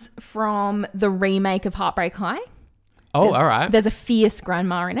comes from the remake of Heartbreak High. Oh, all right. There's a fierce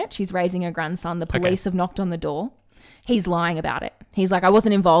grandma in it. She's raising her grandson. The police have knocked on the door. He's lying about it. He's like, I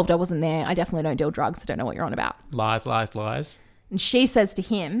wasn't involved. I wasn't there. I definitely don't deal drugs. I don't know what you're on about. Lies, lies, lies. And she says to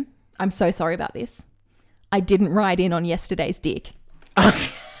him, I'm so sorry about this. I didn't ride in on yesterday's dick.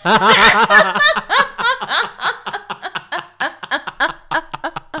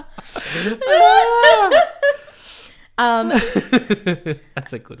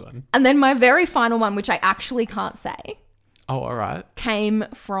 That's a good one. And then my very final one, which I actually can't say. Oh, all right. Came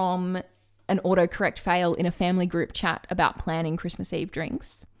from an autocorrect fail in a family group chat about planning Christmas Eve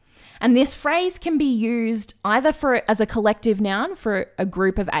drinks. And this phrase can be used either as a collective noun for a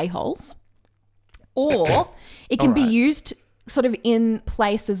group of a-holes, or it can be used sort of in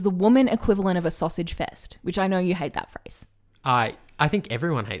place as the woman equivalent of a sausage fest, which I know you hate that phrase. I think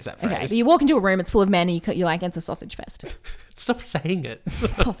everyone hates that phrase. Okay, but you walk into a room, it's full of men, and you're like, it's a sausage fest. Stop saying it.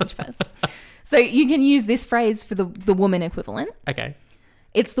 Sausage fest. So you can use this phrase for the woman equivalent. Okay.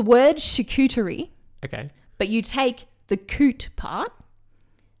 It's the word charcuterie. Okay. But you take the coot part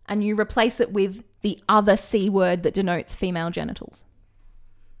and you replace it with the other C word that denotes female genitals.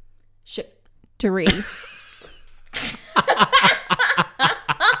 Charcuterie.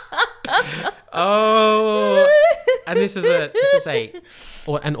 Oh, and this is an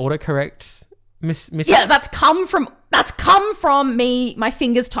autocorrect miss. Yeah, that's come from me, my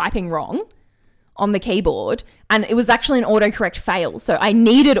fingers typing wrong on the keyboard, and it was actually an autocorrect fail. So I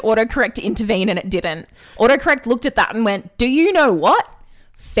needed autocorrect to intervene, and it didn't. Autocorrect looked at that and went, "Do you know what?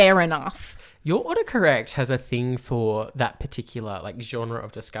 Fair enough." Your autocorrect has a thing for that particular genre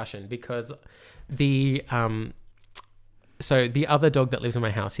of discussion, because so the other dog that lives in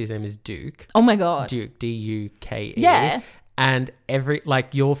my house, his name is Duke. Oh my God. Duke, Duke. Yeah. And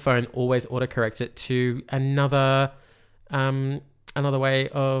your phone always autocorrects it to another way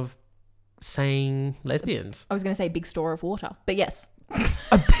of saying lesbians. I was going to say big store of water, but yes.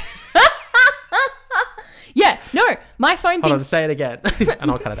 Yeah, no, my phone Hold on, thinks... say it again and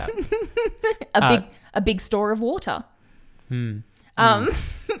I'll cut it out. A big store of water.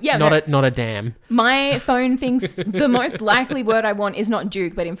 Yeah, not a dam. My phone thinks the most likely word I want is not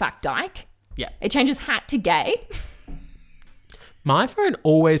Duke, but in fact dyke. Yeah. It changes hat to gay. My phone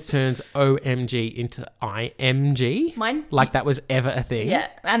always turns OMG into IMG. Mine, like that was ever a thing. Yeah,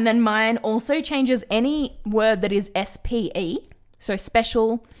 and then mine also changes any word that is SPE, so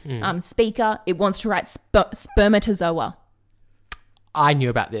special, speaker. It wants to write spermatozoa. I knew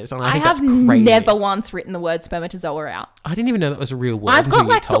about this, and I think have that's crazy. Never once written the word spermatozoa out. I didn't even know that was a real word. I've got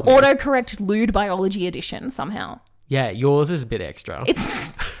like the autocorrect lewd biology edition somehow. Yeah, yours is a bit extra. It's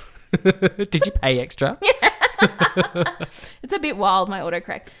Did you pay extra? Yeah. It's a bit wild, my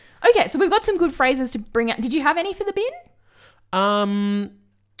autocorrect. Okay, so we've got some good phrases to bring out. Did you have any for the bin? I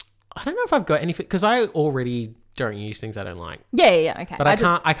don't know if I've got any, because I already don't use things I don't like. Yeah, okay. But I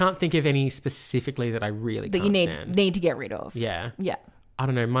can't think of any specifically that I really can't stand. Need to get rid of. Yeah. Yeah. I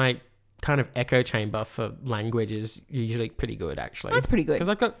don't know. My kind of echo chamber for language is usually pretty good, actually. That's pretty good. Because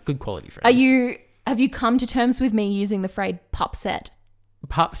I've got good quality phrases. Have you come to terms with me using the phrase pupset?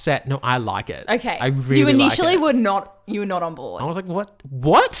 Pupset? No, I like it. Okay. I really You initially like it. You were not on board. I was like,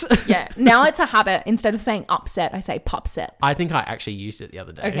 what? Yeah. Now it's a habit. Instead of saying upset, I say pupset. I think I actually used it the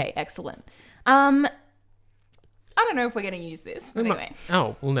other day. Okay, excellent. I don't know if we're going to use this, but anyway.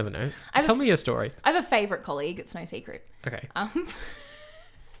 Oh, we'll never know. Tell me your story. I have a favourite colleague. It's no secret. Okay.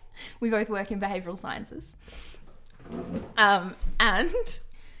 We both work in behavioural sciences. And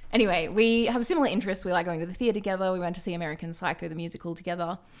anyway, we have similar interests. We like going to the theatre together. We went to see American Psycho, the musical,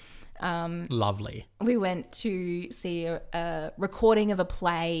 together. Lovely. We went to see a recording of a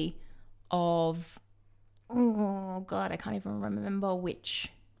play of... Oh, God, I can't even remember which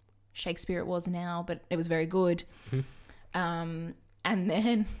Shakespeare it was now, but it was very good. Mm-hmm. And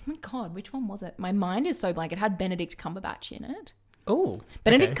then, oh my God, which one was it? My mind is so blank. It had Benedict Cumberbatch in it. Oh,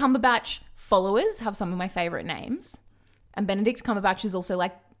 Benedict Cumberbatch followers have some of my favourite names. And Benedict Cumberbatch is also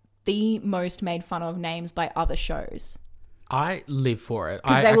like the most made fun of names by other shows. I live for it.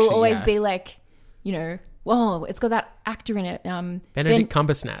 Because they will always be like, you know, whoa, it's got that actor in it. Benedict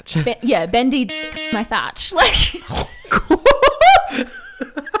Cumbersnatch. Bendy my thatch. Like...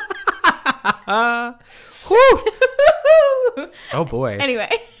 Oh boy.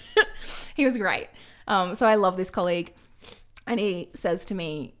 Anyway, he was great. So I love this colleague. And he says to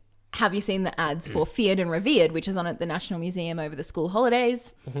me, have you seen the ads for Feared and Revered, which is on at the National Museum over the school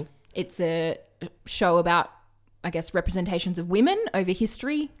holidays? Mm-hmm. It's a show about, I guess, representations of women over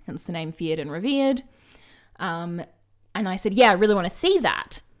history, hence the name Feared and Revered. And I said, yeah, I really want to see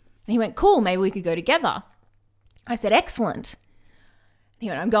that. And he went, cool, maybe we could go together. I said, excellent. He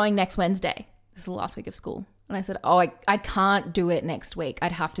went, I'm going next Wednesday. This is the last week of school. And I said, oh, I can't do it next week.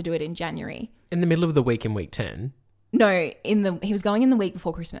 I'd have to do it in January. In the middle of the week in week 10? No, he was going in the week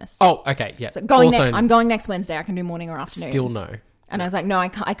before Christmas. Oh, okay, yeah. So I'm going next Wednesday. I can do morning or afternoon. Still no. And I was like, no, I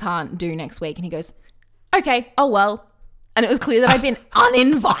can't do next week. And he goes, okay, oh well. And it was clear that I'd been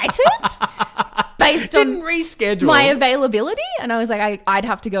uninvited based on Didn't reschedule. my availability. And I was like, I'd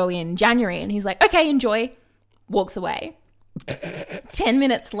have to go in January. And he's like, okay, enjoy. Walks away. 10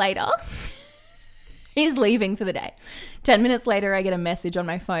 minutes later, he's leaving for the day. 10 minutes later, I get a message on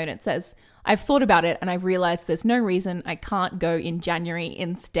my phone. It says, I've thought about it and I've realized there's no reason I can't go in January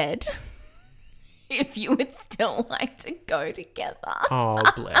instead. If you would still like to go together. Oh,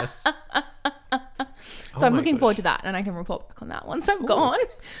 bless. So I'm looking forward to that, and I can report back on that once I'm gone.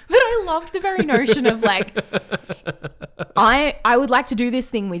 But I loved the very notion of like, I would like to do this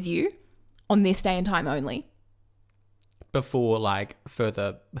thing with you on this day and time only. Before like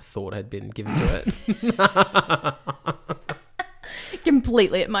further thought had been given to it.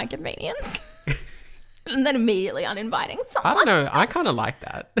 Completely at my convenience. And then immediately uninviting someone. I don't know. I kind of like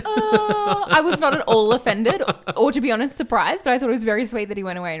that. I was not at all offended or, to be honest, surprised, but I thought it was very sweet that he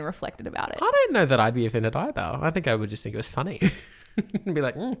went away and reflected about it. I don't know that I'd be offended either. I think I would just think it was funny. And be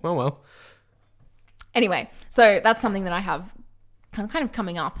like, well. Anyway, so that's something that I have kind of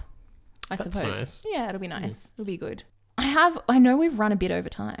coming up, I suppose. Nice. Yeah, it'll be nice. It'll be good. I know we've run a bit over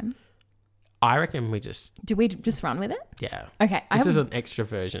time. I reckon we just... Do we just run with it? Yeah. Okay. This is an extra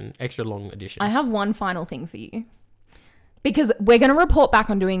version, extra long edition. I have one final thing for you. Because we're going to report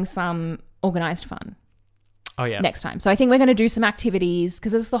back on doing some organised fun. Oh, yeah. Next time. So I think we're going to do some activities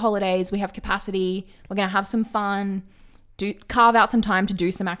because it's the holidays. We have capacity. We're going to have some fun. Carve out some time to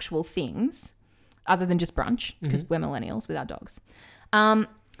do some actual things other than just brunch because we're millennials with our dogs.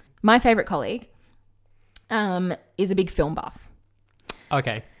 My favourite colleague is a big film buff.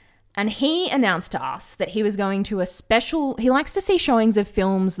 Okay. And he announced to us that he was going to he likes to see showings of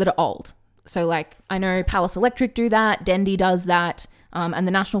films that are old. So like, I know Palace Electric do that, Dendy does that, and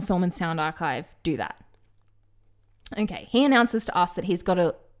the National Film and Sound Archive do that. Okay, he announces to us that he's got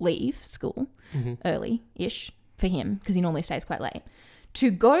to leave school early-ish for him, because he normally stays quite late, to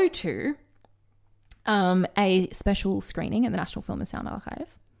go to a special screening at the National Film and Sound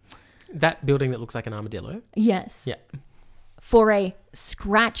Archive. That building that looks like an armadillo? Yes. Yeah. For a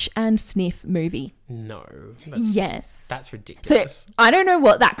scratch and sniff movie. No. Yes. That's ridiculous. So I don't know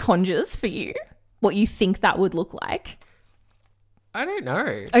what that conjures for you, what you think that would look like. I don't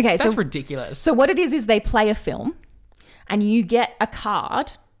know. Okay, That's ridiculous. So what it is they play a film and you get a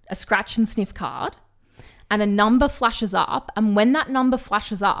card, a scratch and sniff card, and a number flashes up. And when that number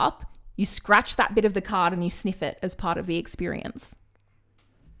flashes up, you scratch that bit of the card and you sniff it as part of the experience.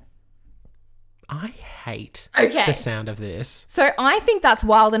 I hate the sound of this. So I think that's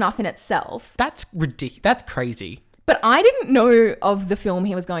wild enough in itself. That's ridiculous. That's crazy. But I didn't know of the film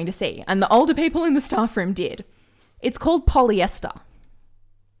he was going to see, and the older people in the staff room did. It's called Polyester.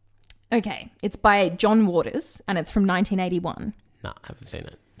 Okay, it's by John Waters, and it's from 1981. No, I haven't seen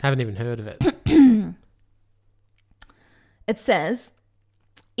it. Haven't even heard of it. It says,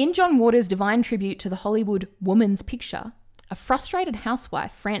 in John Waters' divine tribute to the Hollywood woman's picture, a frustrated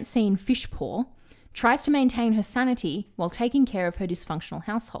housewife, Francine Fishpaw, tries to maintain her sanity while taking care of her dysfunctional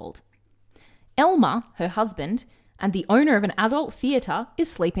household. Elmer, her husband, and the owner of an adult theatre, is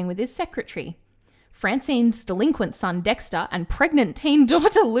sleeping with his secretary. Francine's delinquent son Dexter and pregnant teen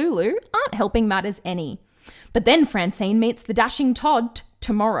daughter Lulu aren't helping matters any. But then Francine meets the dashing Todd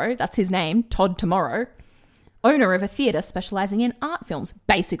Tomorrow, that's his name, Todd Tomorrow, owner of a theatre specialising in art films,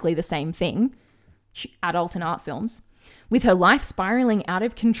 basically the same thing, adult and art films. With her life spiralling out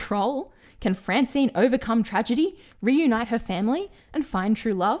of control, can Francine overcome tragedy, reunite her family, and find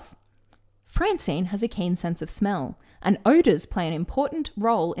true love? Francine has a keen sense of smell, and odours play an important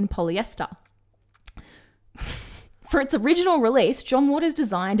role in Polyester. For its original release, John Waters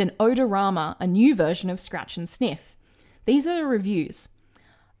designed an odorama, a new version of Scratch and Sniff. These are the reviews.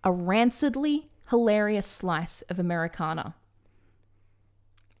 A rancidly hilarious slice of Americana.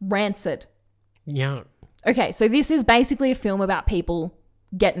 Rancid. Yeah. Okay, so this is basically a film about people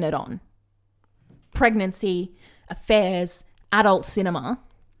getting it on. Pregnancy, affairs, adult cinema.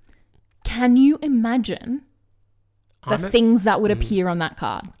 Can you imagine the things that would appear on that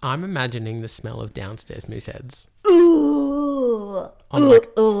card? I'm imagining the smell of downstairs moose heads. Ooh.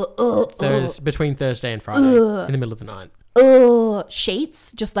 Between Thursday and Friday in the middle of the night.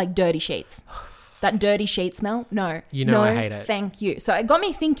 Sheets, just like dirty sheets. That dirty sheet smell? No. You know I hate it. Thank you. So it got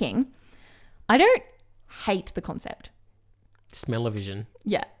me thinking, I don't hate the concept. Smell-o-vision.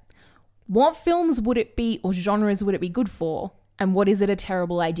 Yeah. What films would it be or genres would it be good for? And what is it a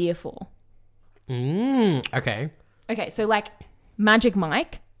terrible idea for? Okay. Okay, so like Magic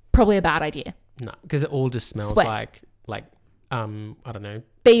Mike, probably a bad idea. No, because it all just smells Sweat. like I don't know.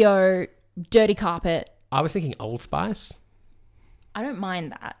 BO, dirty carpet. I was thinking Old Spice. I don't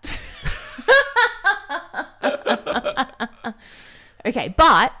mind that. Okay,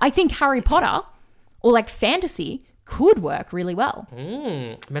 but I think Harry Potter Or like fantasy could work really well.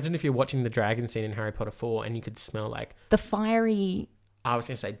 Imagine if you're watching the dragon scene in Harry Potter 4 and you could smell like... The fiery... I was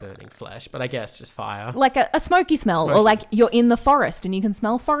going to say burning flesh, but I guess just fire. Like a smoky smell. Or like you're in the forest and you can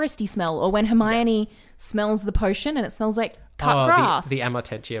smell foresty smell. Or when Hermione smells the potion and it smells like cut grass. The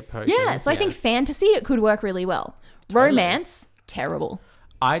Amortentia potion. Yeah, so I think fantasy, it could work really well. Totally. Romance, terrible.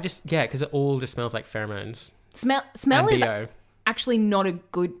 Because it all just smells like pheromones. Smell is actually not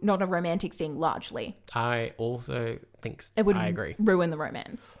a romantic thing largely. I also think I agree. Ruin the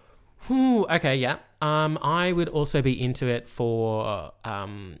romance. Ooh, okay, yeah. I would also be into it for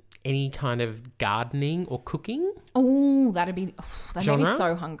any kind of gardening or cooking. Oh, that made me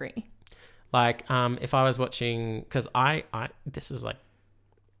so hungry. Like, if I was watching, because this is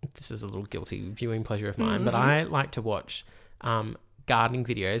a little guilty viewing pleasure of mine, but I like to watch gardening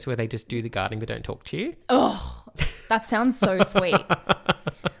videos where they just do the gardening but don't talk to you. Oh, that sounds so sweet.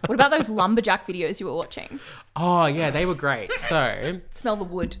 What about those lumberjack videos you were watching? Oh, yeah, they were great. So... Smell the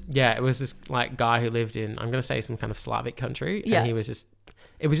wood. Yeah, it was this like guy who lived in, I'm going to say some kind of Slavic country. Yeah. And it was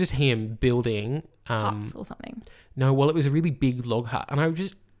just him building... huts or something. No, well, it was a really big log hut. And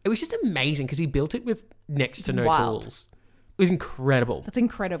it was just amazing because he built it with next to no tools. It was incredible. That's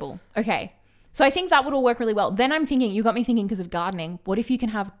incredible. Okay. So I think that would all work really well. Then you got me thinking because of gardening, what if you can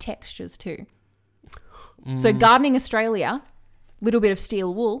have textures too? So Gardening Australia, little bit of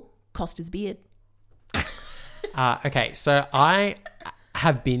steel wool, Costa's beard. Okay, so I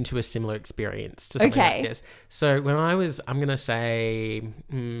have been to a similar experience to something like this. So when I was, I'm going to say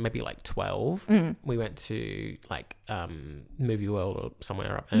maybe like 12, we went to like Movie World or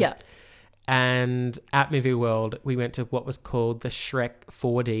somewhere up there. Yeah. And at Movie World, we went to what was called the Shrek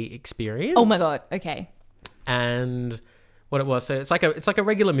 4D experience. Oh my God. Okay. And what it was, so it's like a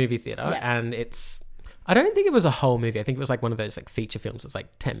regular movie theater, and I don't think it was a whole movie. I think it was like one of those like feature films. It's like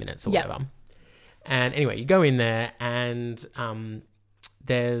 10 minutes or whatever. And anyway, you go in there and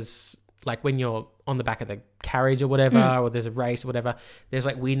there's like when you're on the back of the carriage or whatever, or there's a race or whatever, there's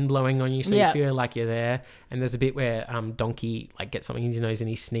like wind blowing on you, so you feel like you're there. And there's a bit where Donkey like gets something in his nose and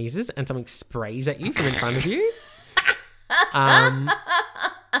he sneezes and something sprays at you from in front of you.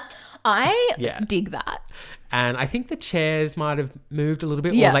 I dig that. And I think the chairs might have moved a little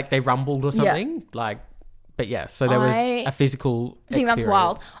bit, or like they rumbled or something. But yeah, so there was a physical experience. I think that's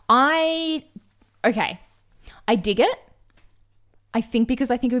wild. I dig it. I think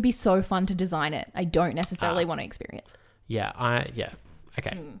because I think it would be so fun to design it. I don't necessarily want to experience it. Okay.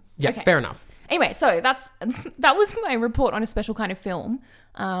 Okay. Fair enough. Anyway, so that was my report on a special kind of film.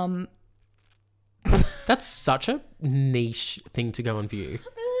 That's such a niche thing to go and view.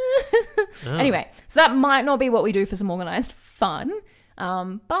 Anyway, so that might not be what we do for some organised fun.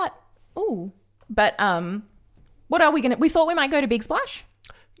 But what are we we thought we might go to Big Splash.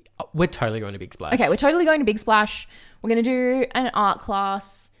 We're totally going to Big Splash. Okay, we're totally going to Big Splash. We're going to do an art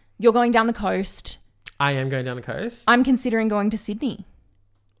class. You're going down the coast. I am going down the coast. I'm considering going to Sydney.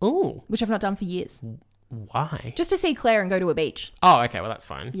 Ooh. Which I've not done for years. Why? Just to see Claire and go to a beach. Oh, okay. Well, that's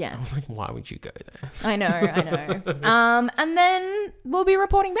fine. Yeah. I was like, why would you go there? I know. And then we'll be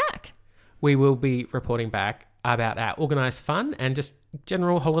reporting back. We will be reporting back about our organised fun and just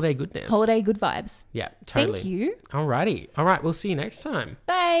general holiday goodness. Holiday good vibes. Yeah, totally. Thank you. Alrighty. All right. We'll see you next time.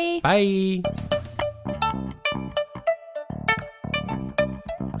 Bye. Bye.